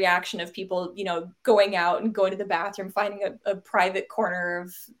chain reaction of people, going out and going to the bathroom, finding a private corner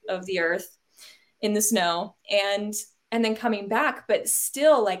of the earth in the snow, and then coming back. But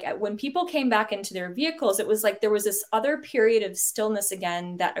still, like when people came back into their vehicles, it was like there was this other period of stillness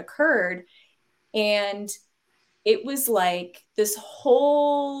again that occurred, and it was like this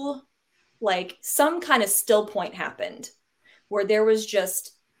whole like some kind of still point happened where there was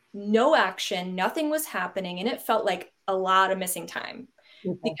just no action, nothing was happening, and it felt like a lot of missing time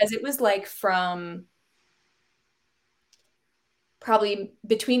Okay. because it was like from probably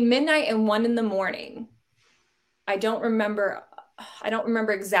between midnight and 1 in the morning. I don't remember I don't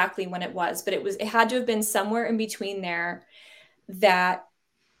remember exactly when it was, but it had to have been somewhere in between there that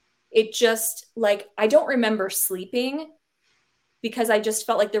it just like I don't remember sleeping because I just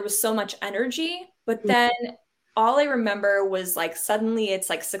felt like there was so much energy, but then all I remember was like suddenly it's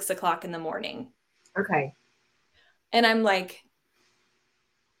like 6 o'clock in the morning. Okay. And I'm like,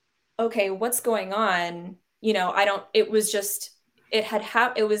 okay, what's going on? I don't, it was just,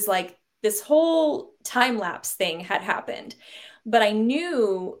 it was like this whole time lapse thing had happened. But I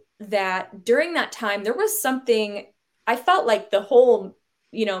knew that during that time, there was something, I felt like the whole,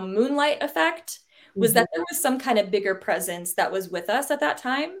 moonlight effect was Mm-hmm. that there was some kind of bigger presence that was with us at that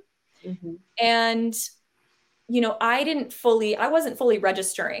time. Mm-hmm. And, I wasn't fully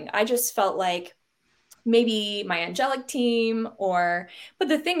registering. I just felt like, maybe my angelic team but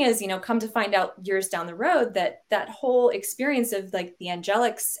the thing is, come to find out years down the road that whole experience of like the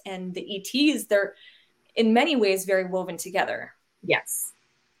angelics and the ETs, they're in many ways very woven together. Yes.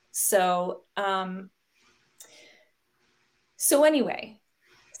 So anyway,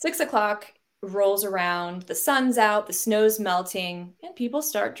 6 o'clock rolls around, the sun's out, the snow's melting, and people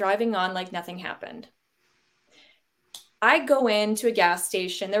start driving on like nothing happened. I go into a gas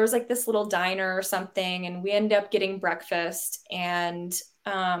station. There was like this little diner or something, and we end up getting breakfast. And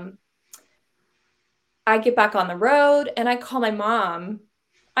I get back on the road and I call my mom.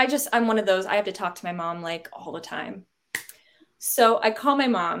 I'm one of those, I have to talk to my mom like all the time. So I call my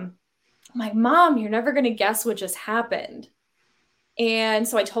mom. I'm like, Mom, you're never going to guess what just happened. And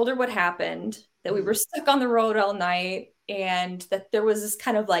so I told her what happened, that we were stuck on the road all night and that there was this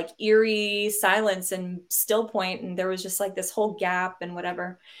kind of like eerie silence and still point, and there was just like this whole gap and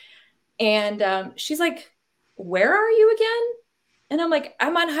whatever. And she's like, where are you again? And I'm like,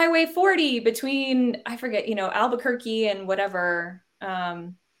 I'm on Highway 40 between, I forget, Albuquerque and whatever.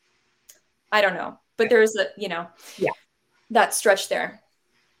 I don't know, but there's Yeah. that stretch there.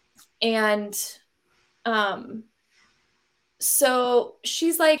 And so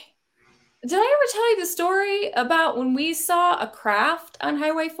she's like, did I ever tell you the story about when we saw a craft on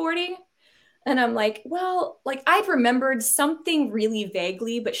Highway 40? And I'm like, well, like I'd remembered something really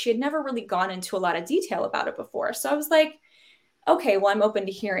vaguely, but she had never really gone into a lot of detail about it before. So I was like, okay, well, I'm open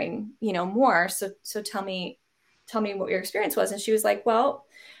to hearing, more. So tell me what your experience was. And she was like, well,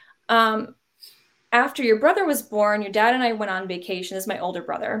 um, after your brother was born, your dad and I went on vacation. This is my older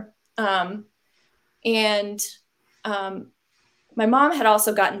brother. And um, my mom had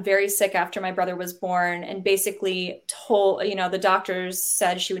also gotten very sick after my brother was born and basically told, the doctors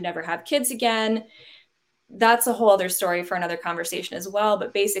said she would never have kids again. That's a whole other story for another conversation as well.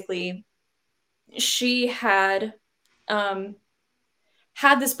 But basically, she had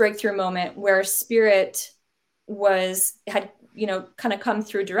this breakthrough moment where spirit had kind of come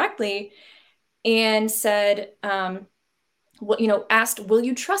through directly and said, asked, will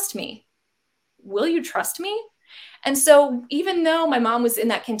you trust me? Will you trust me? And so even though my mom was in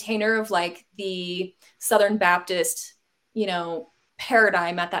that container of like the Southern Baptist,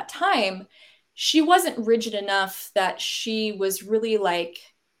 paradigm at that time, she wasn't rigid enough that she was really like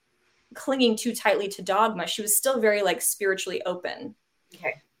clinging too tightly to dogma. She was still very like spiritually open.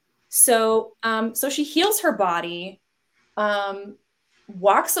 Okay. So so she heals her body,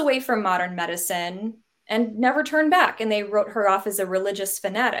 walks away from modern medicine and never turned back. And they wrote her off as a religious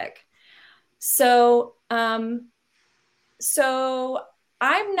fanatic. So so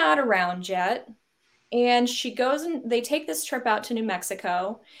I'm not around yet. And she goes and they take this trip out to New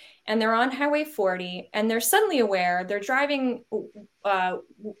Mexico and they're on Highway 40 and they're suddenly aware they're driving, I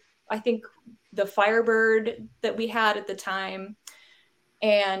think the Firebird that we had at the time.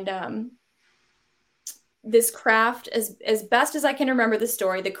 And this craft, as best as I can remember the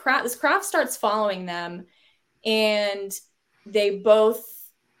story, this craft starts following them and they both,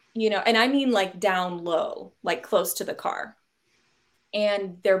 and I mean like down low, like close to the car.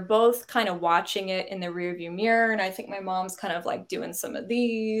 And they're both kind of watching it in the rearview mirror. And I think my mom's kind of like doing some of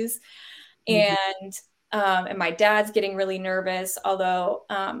these. And my dad's getting really nervous. Although,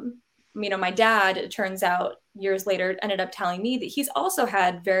 my dad, it turns out years later, ended up telling me that he's also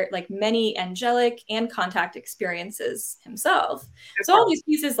had very like many angelic and contact experiences himself. So all these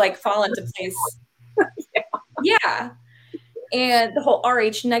pieces like fall into place. Yeah. And the whole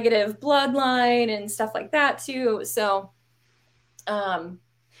Rh negative bloodline and stuff like that too. So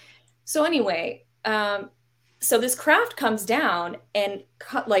anyway, so this craft comes down and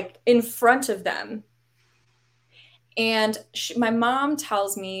like in front of them. And my mom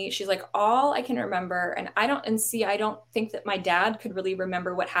tells me, she's like, all I can remember, and I don't think that my dad could really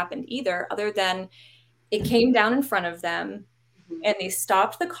remember what happened either, other than it came down in front of them and they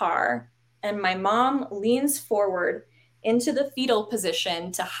stopped the car. And my mom leans forward into the fetal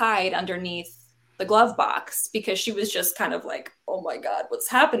position to hide underneath the glove box because she was just kind of like, oh my God, what's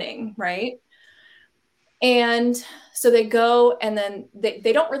happening? Right. And so they go and then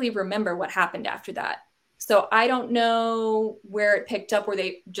they don't really remember what happened after that. So I don't know where it picked up, where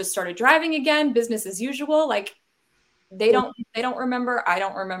they just started driving again, business as usual. Like they don't remember. I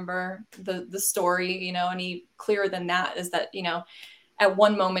don't remember the story, any clearer than that is that, at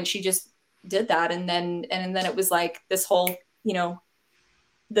one moment she just did that. And then it was like this whole,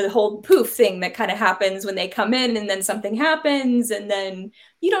 the whole poof thing that kind of happens when they come in and then something happens. And then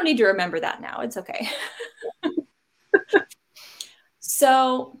you don't need to remember that now. It's okay.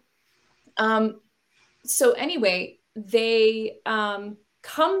 So anyway, they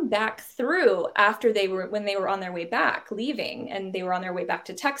come back through after when they were on their way back, leaving, and they were on their way back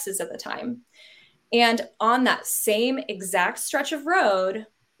to Texas at the time. And on that same exact stretch of road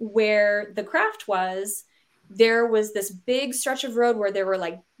where the craft was, there was this big stretch of road where there were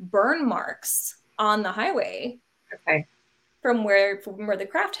like burn marks on the highway. Okay. From where the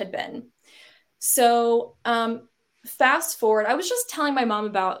craft had been. So fast forward, I was just telling my mom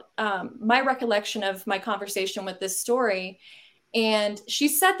about my recollection of my conversation with this story. And she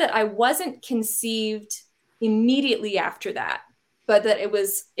said that I wasn't conceived immediately after that, but that it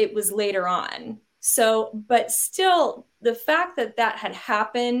was later on. So, but still, the fact that had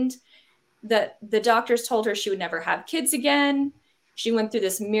happened, that the doctors told her she would never have kids again. She went through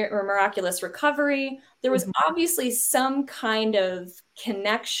this miraculous recovery. There was obviously some kind of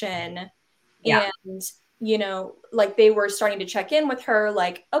connection. Yeah. And, like they were starting to check in with her,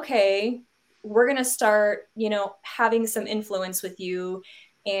 like, okay, we're going to start, having some influence with you.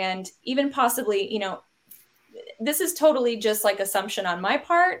 And even possibly, this is totally just like assumption on my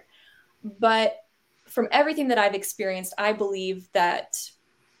part, but from everything that I've experienced, I believe that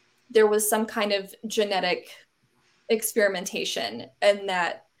there was some kind of genetic experimentation, and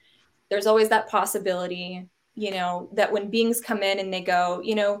that there's always that possibility, that when beings come in and they go,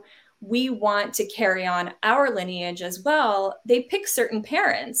 we want to carry on our lineage as well, they pick certain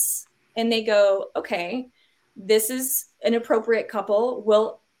parents and they go, okay, this is an appropriate couple.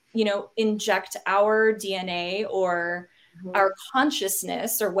 We'll, inject our DNA or our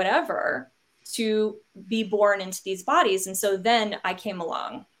consciousness or whatever to be born into these bodies. And so then I came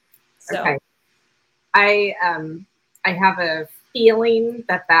along. So okay. I have a feeling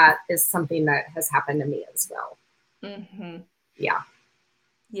that is something that has happened to me as well. Mm-hmm. Yeah.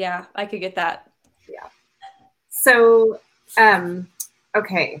 Yeah, I could get that. Yeah. So,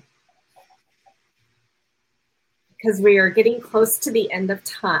 okay. Because we are getting close to the end of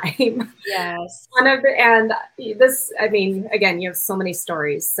time. Yes. And this, I mean, again, you have so many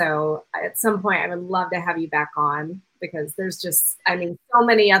stories. So at some point I would love to have you back on, because there's just, I mean, so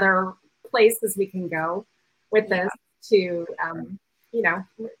many other places we can go with this to,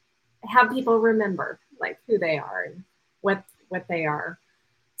 have people remember like who they are and what they are.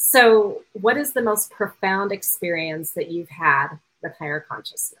 So what is the most profound experience that you've had with higher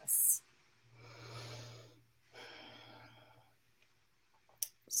consciousness?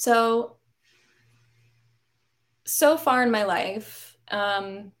 So far in my life,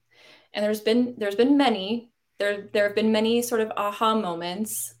 and there's been many, there have been many sort of aha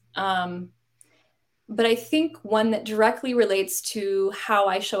moments. But I think one that directly relates to how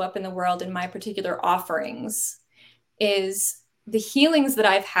I show up in the world in my particular offerings is the healings that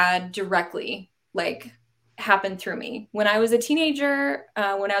I've had directly, like, happen through me. When I was a teenager,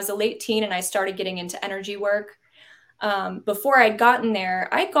 when I was a late teen and I started getting into energy work, before I'd gotten there,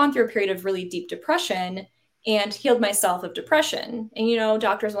 I'd gone through a period of really deep depression and healed myself of depression. And,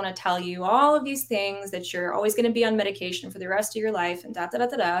 doctors want to tell you all of these things, that you're always going to be on medication for the rest of your life and da, da, da,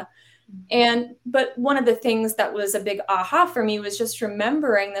 da, da. But one of the things that was a big aha for me was just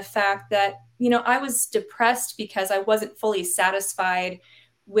remembering the fact that, I was depressed because I wasn't fully satisfied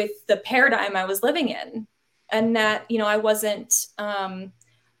with the paradigm I was living in. And that,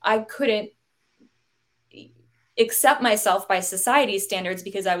 I couldn't accept myself by society standards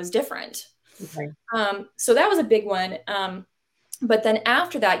because I was different. Okay. So that was a big one. But then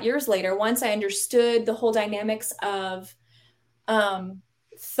after that, years later, once I understood the whole dynamics of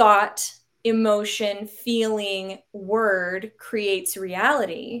thought, emotion, feeling, word creates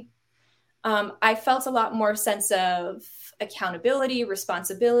reality, I felt a lot more sense of accountability,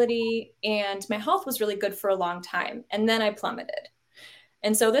 responsibility, and my health was really good for a long time. And then I plummeted.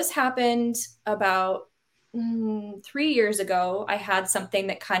 And so this happened about 3 years ago. I had something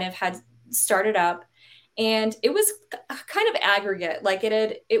that kind of had started up, and it was kind of aggregate. Like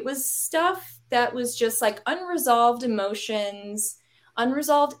it was stuff that was just like unresolved emotions,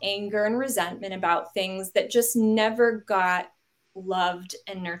 unresolved anger and resentment about things that just never got loved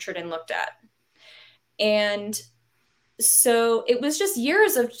and nurtured and looked at. And so it was just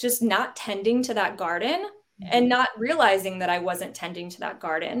years of just not tending to that garden and not realizing that I wasn't tending to that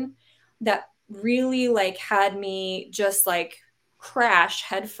garden, that really like had me just like crash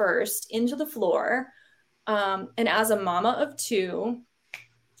headfirst into the floor. And as a mama of two,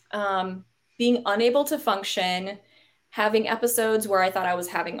 being unable to function, having episodes where I thought I was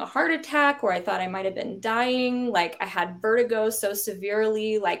having a heart attack, where I thought I might have been dying. Like I had vertigo so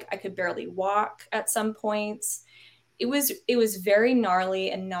severely, like I could barely walk at some points. It was very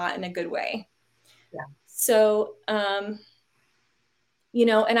gnarly and not in a good way. Yeah. So, and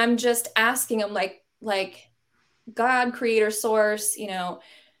I'm just asking him like God, creator, source,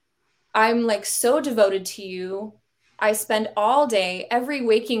 I'm like so devoted to you. I spend all day, every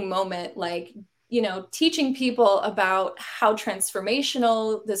waking moment, like, teaching people about how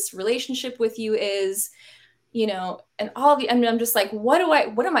transformational this relationship with you is, and I'm just like, what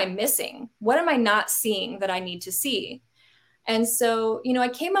am I missing? What am I not seeing that I need to see? And so, I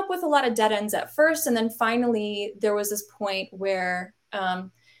came up with a lot of dead ends at first. And then finally, there was this point where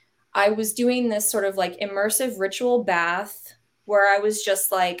I was doing this sort of like immersive ritual bath where I was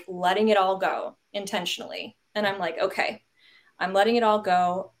just like letting it all go intentionally. And I'm like, okay, I'm letting it all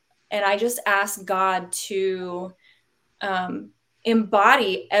go. And I just asked God to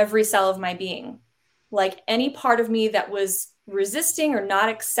embody every cell of my being. Like any part of me that was resisting or not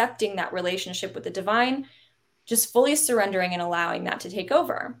accepting that relationship with the divine, just fully surrendering and allowing that to take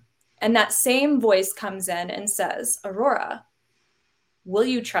over. And that same voice comes in and says, Aurora, will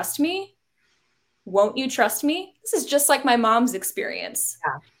you trust me? Won't you trust me? This is just like my mom's experience.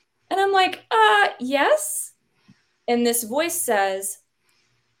 Yeah. And I'm like, yes. And this voice says,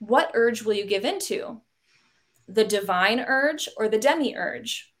 what urge will you give into? The divine urge or the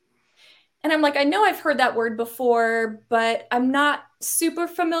demi-urge? And I'm like, I know I've heard that word before, but I'm not super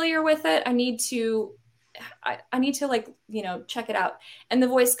familiar with it. I need to like, check it out. And the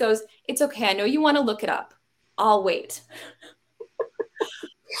voice goes, it's okay. I know you want to look it up. I'll wait.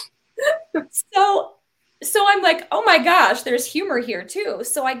 So I'm like, oh my gosh, there's humor here too.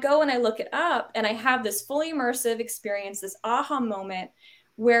 So I go and I look it up and I have this fully immersive experience, this aha moment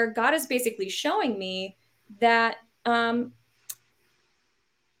where God is basically showing me that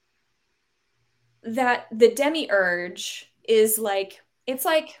that the demiurge is like, it's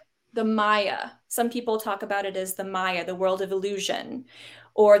like the Maya. Some people talk about it as the Maya, the world of illusion,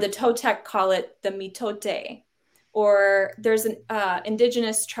 or the Toltec call it the mitote. Or there's an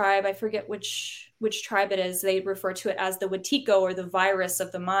indigenous tribe, I forget which tribe it is, they refer to it as the Wetiko or the virus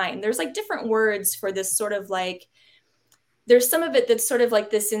of the mind. There's like different words for this sort of like, there's some of it that's sort of like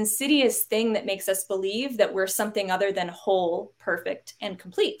this insidious thing that makes us believe that we're something other than whole, perfect, and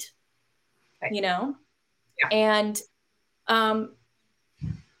complete. Okay. Yeah. Yeah.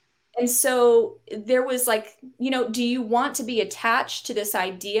 And so there was like, do you want to be attached to this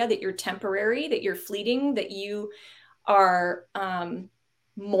idea that you're temporary, that you're fleeting, that you are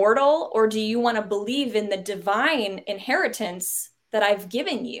mortal, or do you want to believe in the divine inheritance that I've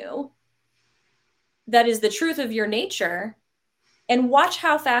given you, that is the truth of your nature, and watch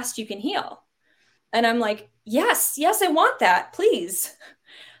how fast you can heal? And I'm like, yes, I want that, please.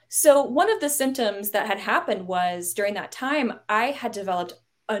 So one of the symptoms that had happened was during that time, I had developed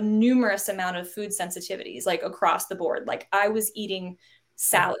a numerous amount of food sensitivities, like across the board. Like I was eating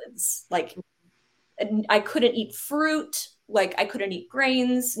salads, like I couldn't eat fruit, like I couldn't eat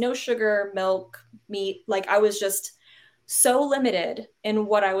grains, no sugar, milk, meat. Like I was just so limited in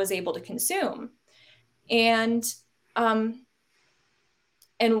what I was able to consume. And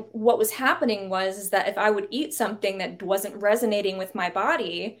what was happening was that if I would eat something that wasn't resonating with my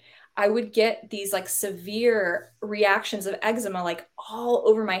body, I would get these like severe reactions of eczema like all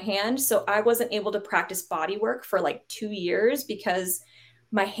over my hand. So I wasn't able to practice body work for like 2 years because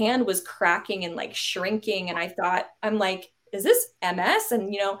my hand was cracking and like shrinking. And I thought, I'm like, is this MS?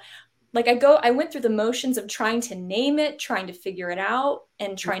 And like I went through the motions of trying to name it, trying to figure it out,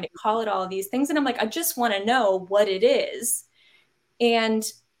 and trying to call it all of these things. And I'm like, I just want to know what it is. And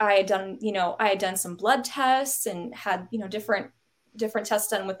I had done some blood tests and had, different tests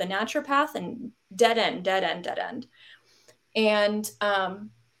done with the naturopath, and dead end.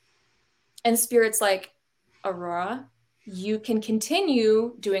 And Spirit's like, Aurora, you can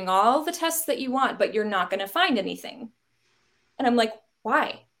continue doing all the tests that you want, but you're not going to find anything. And I'm like,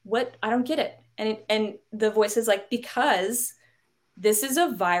 why? What? I don't get it. And the voice is like, because this is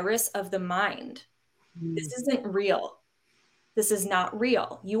a virus of the mind. This isn't real. This is not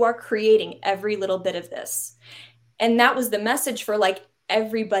real. You are creating every little bit of this. And that was the message for like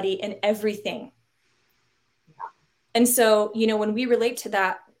everybody and everything. Yeah. And so, when we relate to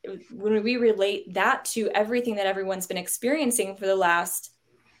that, when we relate that to everything that everyone's been experiencing for the last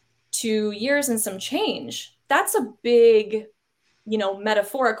 2 years and some change, that's a big,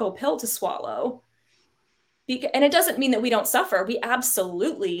 metaphorical pill to swallow. And it doesn't mean that we don't suffer. We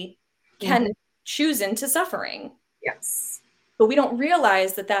absolutely can choose into suffering. Yes. But we don't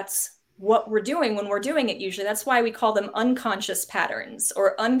realize that that's what we're doing when we're doing it usually. That's why we call them unconscious patterns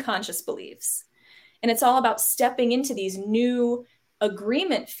or unconscious beliefs. And it's all about stepping into these new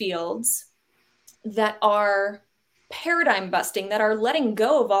agreement fields that are paradigm busting, that are letting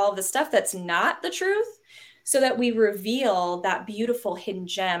go of all of the stuff that's not the truth, so that we reveal that beautiful hidden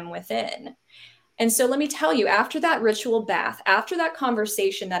gem within. And so let me tell you, after that ritual bath, after that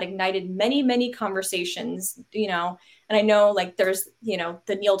conversation that ignited many, many conversations, and I know like there's,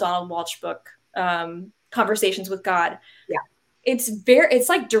 the Neil Donald Walsh book, Conversations with God. Yeah. It's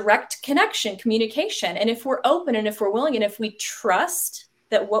like direct connection, communication. And if we're open and if we're willing and if we trust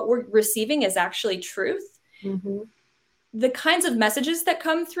that what we're receiving is actually truth, the kinds of messages that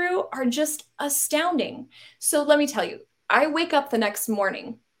come through are just astounding. So let me tell you, I wake up the next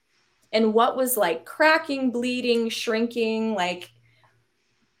morning and what was like cracking, bleeding, shrinking, like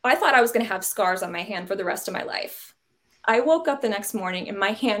I thought I was going to have scars on my hand for the rest of my life. I woke up the next morning and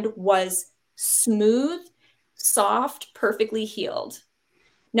my hand was smooth, soft, perfectly healed.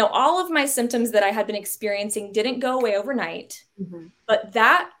 Now, all of my symptoms that I had been experiencing didn't go away overnight, but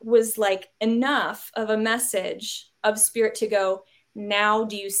that was like enough of a message of Spirit to go, now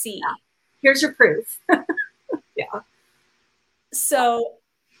do you see? Yeah. Here's your proof. Yeah. So,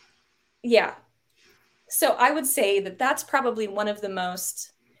 yeah. So I would say that that's probably one of the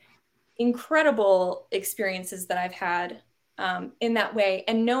most incredible experiences that I've had in that way,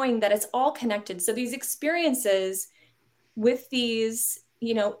 and knowing that it's all connected. So these experiences with these,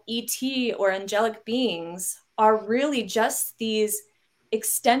 ET or angelic beings are really just these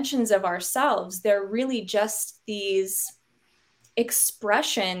extensions of ourselves. They're really just these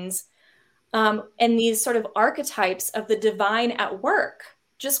expressions and these sort of archetypes of the divine at work,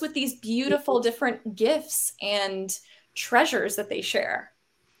 just with these beautiful different gifts and treasures that they share.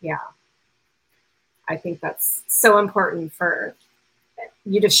 Yeah. I think that's so important for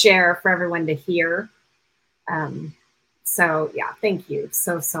you to share, for everyone to hear. So yeah, thank you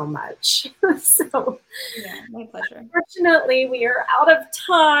so much. Yeah, my pleasure. Unfortunately, we are out of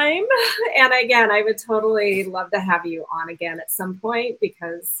time. And again, I would totally love to have you on again at some point,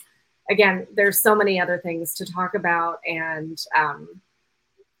 because again, there's so many other things to talk about and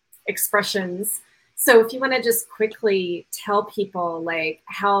expressions. So if you want to just quickly tell people like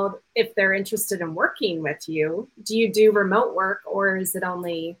how, if they're interested in working with you, do you do remote work, or is it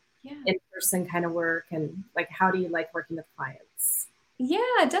only in-person kind of work? And like, how do you like working with clients?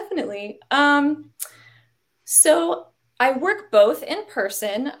 Yeah, definitely. So I work both in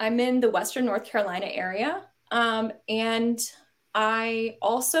person. I'm in the Western North Carolina area. And I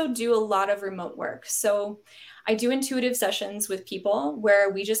also do a lot of remote work. So I do intuitive sessions with people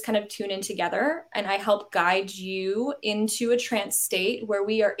where we just kind of tune in together, and I help guide you into a trance state where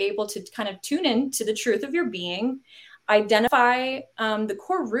we are able to kind of tune in to the truth of your being, identify the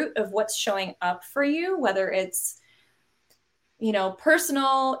core root of what's showing up for you, whether it's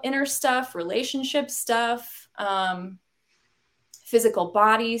personal inner stuff, relationship stuff, physical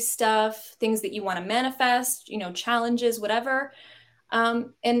body stuff, things that you want to manifest, challenges, whatever.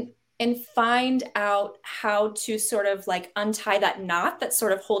 And find out how to sort of like untie that knot that's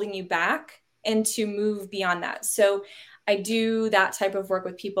sort of holding you back and to move beyond that. So I do that type of work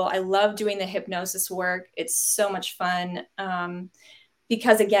with people. I love doing the hypnosis work. It's so much fun.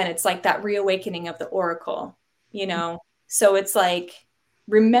 Because again, it's like that reawakening of the oracle, So it's like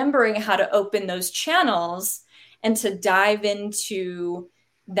remembering how to open those channels and to dive into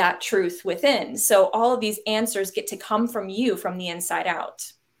that truth within. So all of these answers get to come from you, from the inside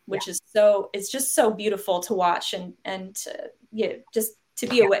out, which is it's just so beautiful to watch and to, just to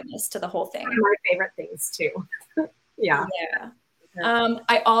be a witness to the whole thing. One of my favorite things too. Yeah.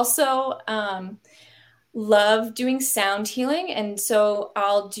 I also love doing sound healing. And so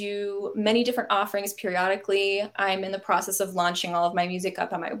I'll do many different offerings periodically. I'm in the process of launching all of my music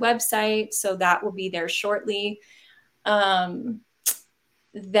up on my website, so that will be there shortly.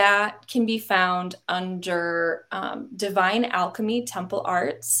 That can be found under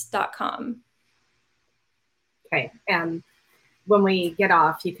divinealchemytemplearts.com. Okay. And when we get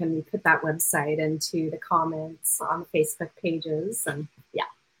off, you can put that website into the comments on the Facebook pages. And yeah,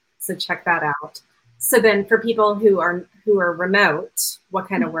 so check that out. So then for people who are remote, what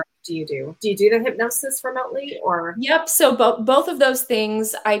kind of work do you do? Do you do the hypnosis remotely, or? Yep. So both of those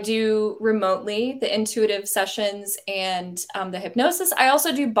things I do remotely, the intuitive sessions and the hypnosis. I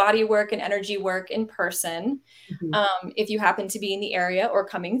also do body work and energy work in person. Mm-hmm. If you happen to be in the area or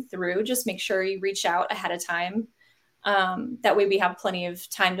coming through, just make sure you reach out ahead of time. That way we have plenty of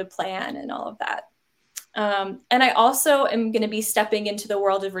time to plan and all of that. And I also am going to be stepping into the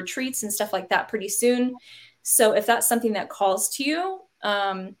world of retreats and stuff like that pretty soon. So if that's something that calls to you,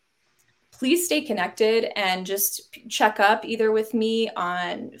 please stay connected and just check up either with me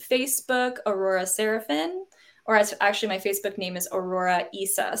on Facebook, Aurora Seraphine, or actually my Facebook name is Aurora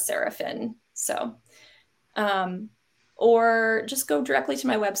Isa Seraphine. So, or just go directly to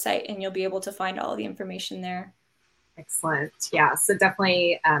my website and you'll be able to find all of the information there. Excellent. Yeah. So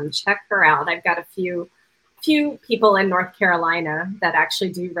definitely check her out. I've got a few people in North Carolina that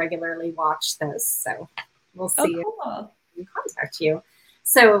actually do regularly watch this. So we'll see if we contact you.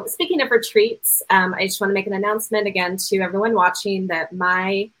 So speaking of retreats, I just want to make an announcement again to everyone watching that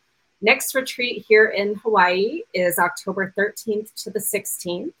my next retreat here in Hawaii is October 13th to the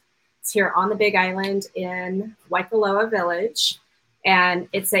 16th. It's here on the Big Island in Waikoloa Village, and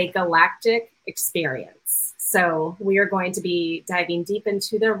it's a galactic experience. So we are going to be diving deep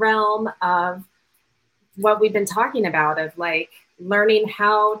into the realm of what we've been talking about, of like learning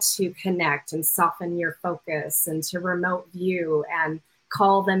how to connect and soften your focus and to remote view and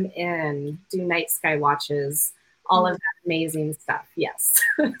call them in, do night sky watches, all of that amazing stuff. Yes.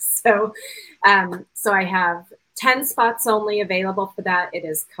 So I have 10 spots only available for that. It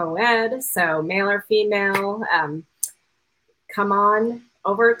is co-ed, so male or female. Come on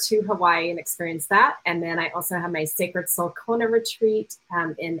over to Hawaii and experience that. And then I also have my Sacred Soul Kona retreat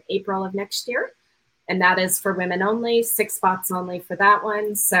in April of next year. And that is for women only, 6 spots only for that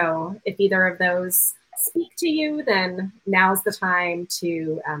one. So if either of those speak to you, then now's the time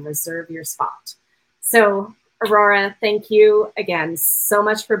to reserve your spot. So Aurora, thank you again so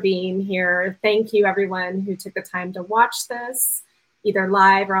much for being here. Thank you everyone who took the time to watch this, either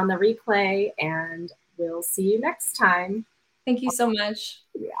live or on the replay, and we'll see you next time. Thank you so much.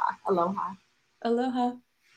 Yeah, aloha. Aloha.